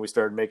March is when we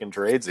started making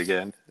trades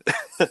again.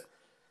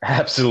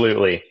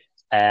 Absolutely.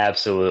 All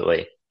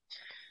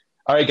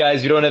right,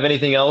 guys, we don't have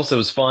anything else. It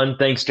was fun.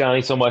 Thanks,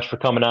 Johnny, so much for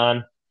coming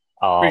on.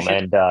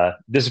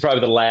 This is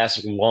probably the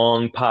last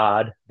long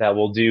pod that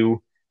we'll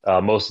do.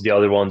 Most of the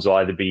other ones will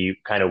either be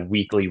kind of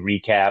weekly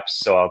recaps,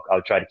 so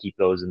I'll try to keep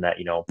those in that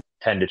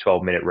 10 to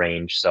 12 minute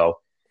range. So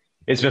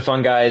it's been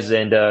fun, guys,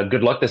 and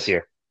good luck this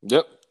year.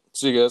 Yep.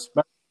 See you guys.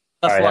 All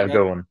right, have a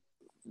good one.